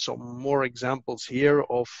see, there's some more examples here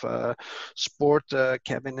of sport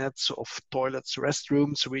cabinets, of toilets,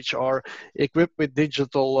 restrooms, which are equipped with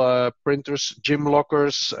digital printers, gym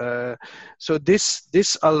lockers. So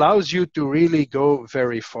this allows you to really go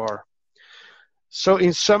very far. So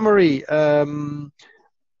in summary, the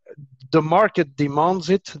market demands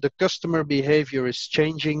it. The customer behavior is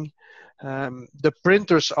changing. The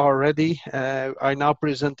printers are ready. I now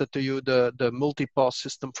presented to you the multi-pass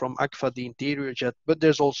system from Agfa, the interior jet, but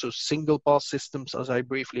there's also single pass systems, as I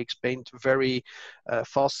briefly explained, very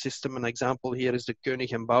fast system. An example here is the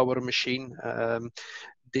Koenig & Bauer machine.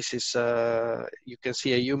 This is, you can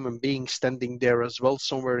see a human being standing there as well,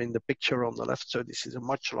 somewhere in the picture on the left. So this is a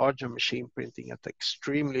much larger machine printing at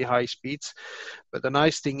extremely high speeds. But the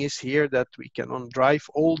nice thing is here that we can drive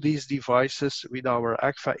all these devices with our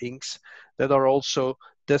Agfa inks that are also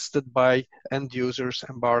tested by end users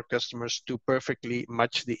and by our customers to perfectly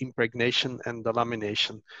match the impregnation and the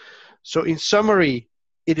lamination. So in summary,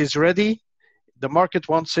 it is ready. The market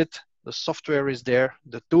wants it. The software is there,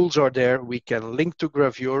 the tools are there, we can link to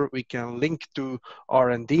gravure, we can link to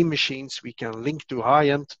R&D machines, we can link to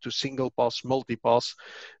high-end, to single pass, multi-pass.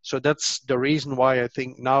 So that's the reason why I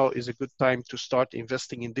think now is a good time to start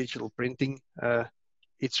investing in digital printing.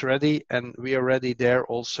 It's ready, and we are ready there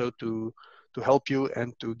also to help you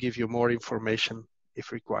and to give you more information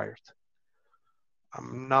if required.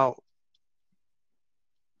 I'm now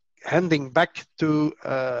handing back to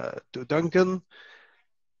Duncan.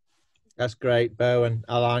 That's great, Bo and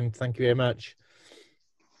Alain. Thank you very much.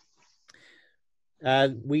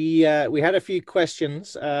 We had a few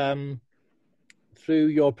questions through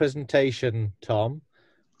your presentation, Tom.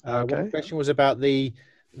 Okay. One question was about the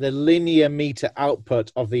linear meter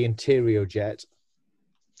output of the interior jet.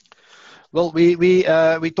 Well,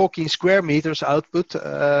 we talk in square meters output,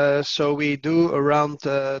 so we do around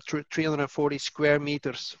 340 square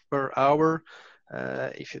meters per hour.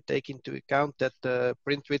 If you take into account that the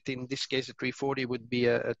print width, in this case, a 340 would be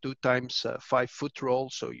a 2 times 5 foot roll,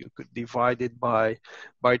 so you could divide it by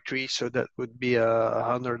 3, so that would be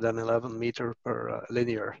 111 meter per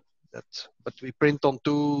linear. But we print on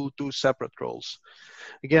two separate rolls.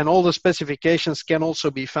 Again, all the specifications can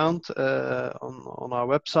also be found on our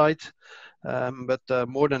website, but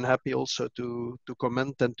more than happy also to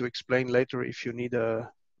comment and to explain later if you need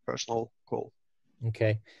a personal call.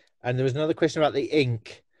 Okay. And there was another question about the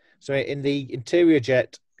ink. So in the interior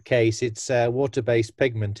jet case, it's water-based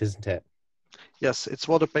pigment, isn't it? Yes, it's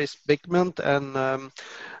water-based pigment. And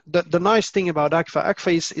the nice thing about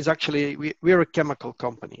Agfa is actually, we're a chemical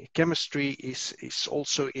company. Chemistry is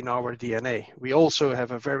also in our DNA. We also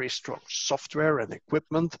have a very strong software and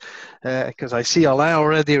equipment, because I see Alain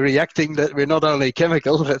already reacting that we're not only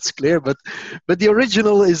chemical, that's clear, but the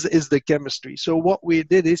original is the chemistry. So what we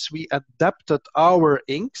did is we adapted our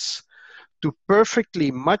inks to perfectly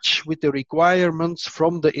match with the requirements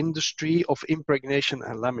from the industry of impregnation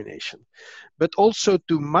and lamination, but also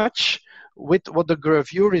to match with what the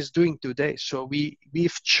gravure is doing today. So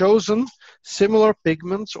we've chosen similar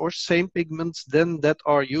pigments or same pigments then that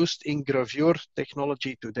are used in gravure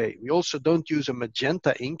technology today. We also don't use a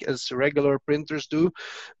magenta ink as regular printers do,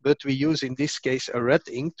 but we use in this case a red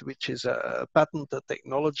ink, which is a patented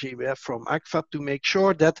technology we have from Agfa to make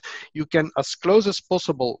sure that you can, as close as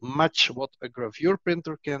possible, match what a gravure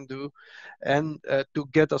printer can do, and to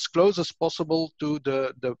get as close as possible to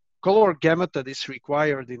the color gamut that is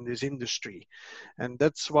required in this industry. And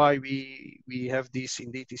that's why we have these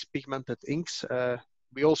pigmented inks.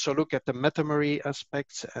 We also look at the metamery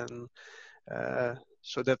aspects, and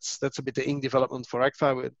so that's a bit the ink development for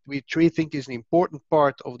Agfa, which we think is an important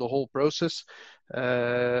part of the whole process.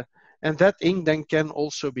 And that ink then can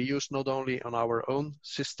also be used not only on our own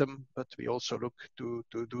system, but we also look to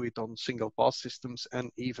do it on single pass systems, and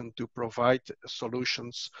even to provide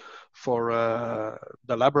solutions for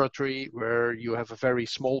the laboratory where you have a very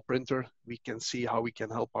small printer. We can see how we can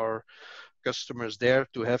help our customers there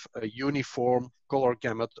to have a uniform color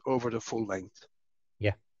gamut over the full length.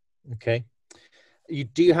 Yeah. Okay.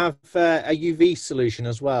 Do you have a UV solution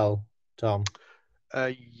as well, Tom?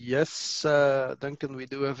 Yes, Duncan, we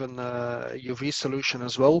do have an UV solution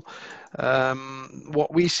as well.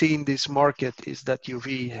 What we see in this market is that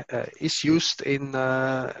UV is used in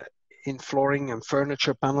flooring and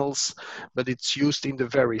furniture panels, but it's used in the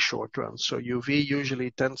very short run. So UV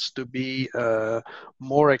usually tends to be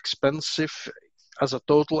more expensive as a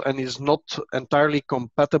total and is not entirely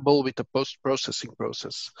compatible with the post-processing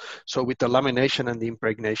process. So with the lamination and the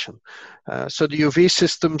impregnation. So the UV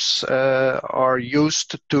systems are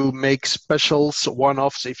used to make specials,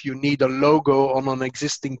 one-offs, if you need a logo on an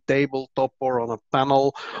existing tabletop or on a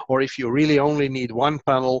panel, or if you really only need one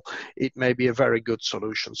panel, it may be a very good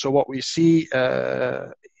solution. So what we see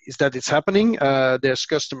is that it's happening. There's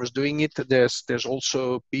customers doing it. There's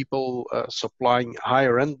also people supplying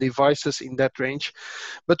higher end devices in that range.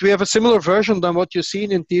 But we have a similar version than what you see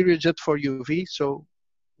in Interior Jet for UV. So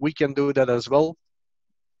we can do that as well.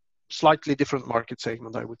 Slightly different market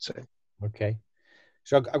segment, I would say. Okay.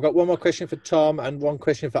 So I've got one more question for Tom and one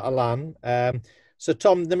question for Alain. So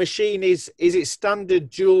Tom, the machine is it standard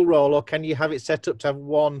dual roll, or can you have it set up to have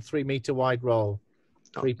one 3 meter wide roll?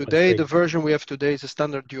 Today, the version we have today is a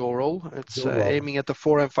standard dual roll. It's aiming at the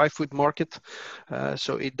 4 and 5 foot market.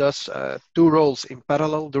 So it does 2 rolls in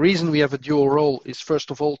parallel. The reason we have a dual roll is,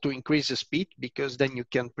 first of all, to increase the speed, because then you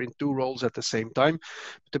can print 2 rolls at the same time.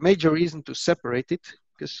 But the major reason to separate it,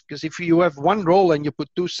 because if you have 1 roll and you put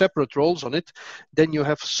 2 separate rolls on it, then you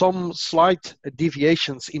have some slight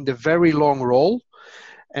deviations in the very long roll.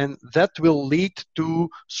 And that will lead to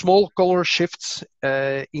small color shifts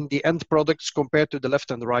in the end products compared to the left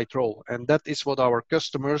and the right roll. And that is what our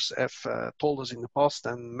customers have told us in the past,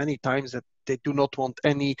 and many times, that they do not want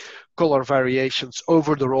any color variations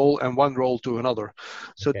over the roll and one roll to another.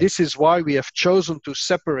 So this is why we have chosen to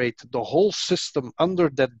separate the whole system under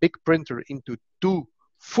that big printer into 2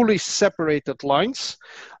 fully separated lines,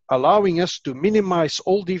 allowing us to minimize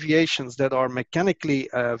all deviations that are mechanically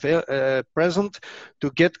present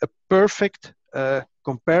to get a perfect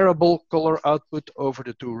comparable color output over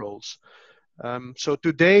the 2 rolls. So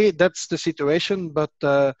today that's the situation, but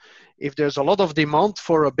if there's a lot of demand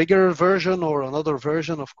for a bigger version or another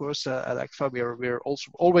version, of course, at Agfa we're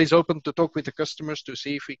also always open to talk with the customers to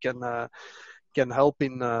see if we can help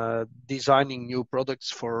in designing new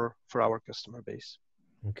products for our customer base.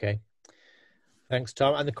 Okay. Thanks,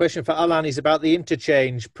 Tom. And the question for Alain is about the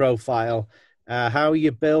interchange profile, how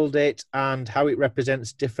you build it and how it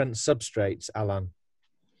represents different substrates, Alain.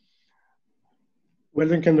 Well,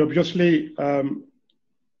 Duncan, obviously,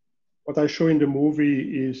 what I show in the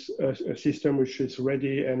movie is a system which is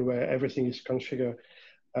ready and where everything is configured.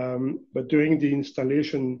 But during the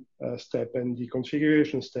installation step and the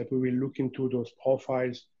configuration step, we will look into those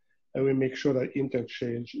profiles and we make sure that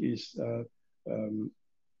interchange is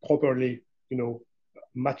properly,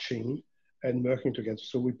 matching and working together.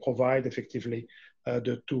 So we provide effectively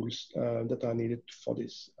the tools that are needed for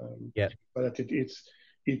this. But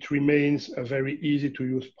it remains a very easy to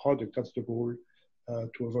use product. That's the goal,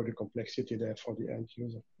 to avoid the complexity there for the end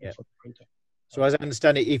user, for the printer. So as I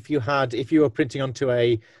understand it, if you were printing onto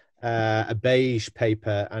a beige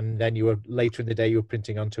paper and then later in the day you were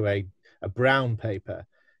printing onto a brown paper,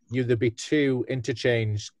 there'd be 2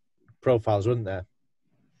 interchange profiles, wouldn't there?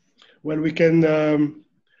 Well, we can.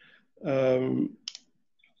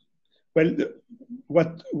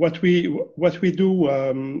 What we do,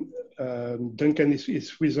 Duncan,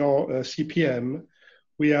 is with our CPM,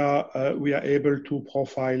 we are able to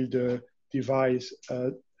profile the device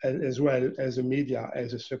as well as a media,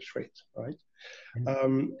 as a substrate, right?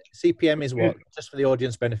 CPM is what? Just for the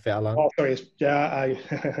audience benefit, Alain. Oh, sorry. Yeah,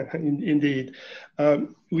 indeed.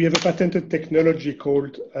 We have a patented technology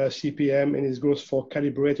called CPM, and it goes for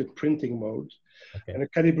calibrated printing mode. And a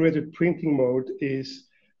calibrated printing mode is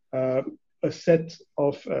a set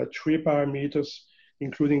of 3 parameters,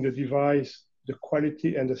 including the device, the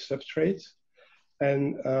quality, and the substrate.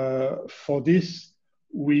 And for this,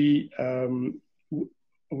 we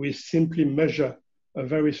simply measure a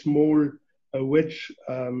very small wedge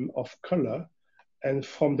of color, and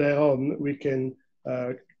from there on we can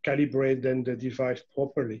calibrate then the device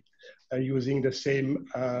properly using the same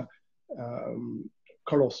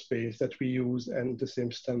color space that we use and the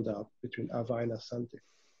same standard between AVA and Agfa.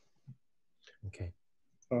 Okay.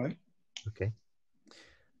 All right. Okay.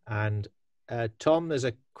 And Tom, there's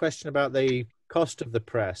a question about the cost of the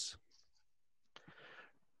press.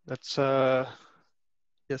 That's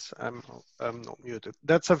yes, I'm not muted.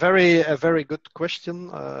 That's a very good question,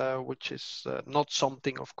 which is not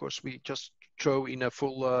something, of course, we just throw in a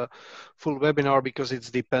full webinar, because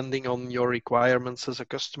it's depending on your requirements as a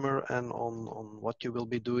customer and on what you will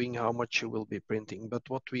be doing, how much you will be printing. But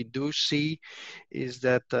what we do see is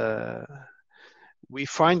that we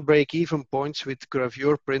find break-even points with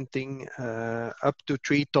gravure printing up to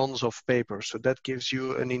 3 tons of paper. So that gives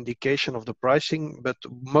you an indication of the pricing, but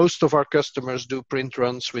most of our customers do print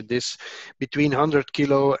runs with this between 100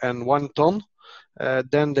 kilo and 1 ton.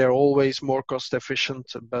 Then they're always more cost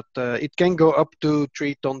efficient, but it can go up to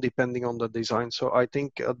 3 ton depending on the design. So I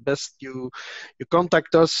think at best you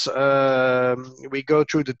contact us. We go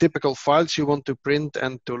through the typical files you want to print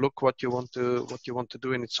and to look what you want to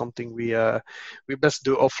do, and it's something we best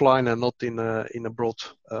do offline and not in a broad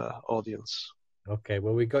audience. Okay,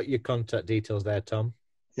 well, we got your contact details there, Tom.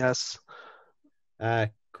 Yes.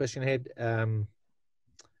 Question here.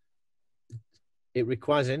 It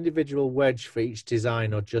requires an individual wedge for each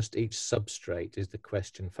design or just each substrate, is the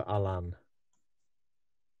question for Alan.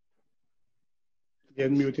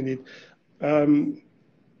 Get muted it.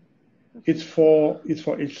 It's for each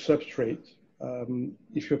substrate.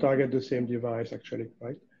 If you target the same device, actually,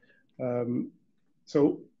 right?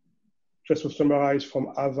 So just to summarize,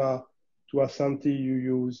 from AVA to Asanti, you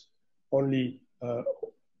use only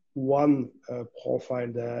one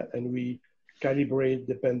profile there, and we calibrate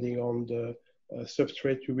depending on the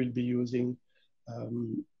substrate you will be using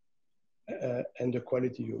and the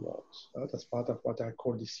quality you want. That's part of what I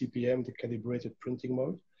call the CPM, the calibrated printing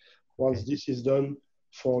mode. Once this is done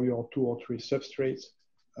for your 2 or 3 substrates,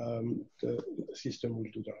 the system will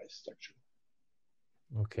do the rest, actually.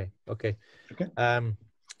 Okay.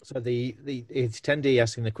 So the attendee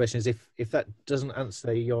asking the question is, if that doesn't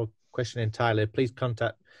answer your question entirely, please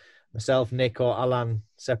contact myself, Nick, or Alan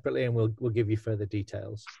separately, and we'll give you further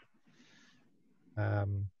details.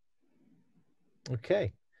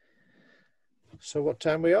 Okay. So what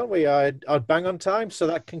time are we on? We are bang on time. So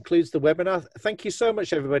that concludes the webinar. Thank you so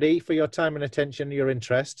much, everybody, for your time and attention, your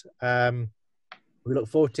interest. We look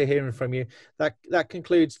forward to hearing from you. That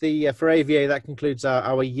concludes for AVA. That concludes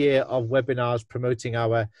our year of webinars promoting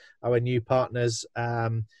our new partners.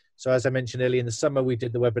 So as I mentioned earlier, in the summer we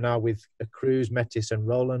did the webinar with Cruz, Metis, and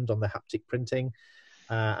Roland on the haptic printing.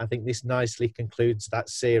 I think this nicely concludes that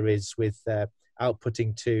series with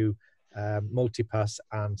outputting to multi-pass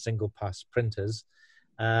and single-pass printers.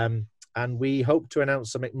 And we hope to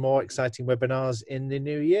announce some more exciting webinars in the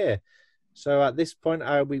new year. So at this point,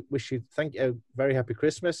 we wish you a very happy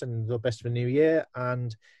Christmas and the best for the new year.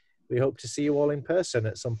 And we hope to see you all in person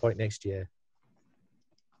at some point next year.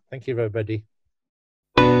 Thank you, everybody.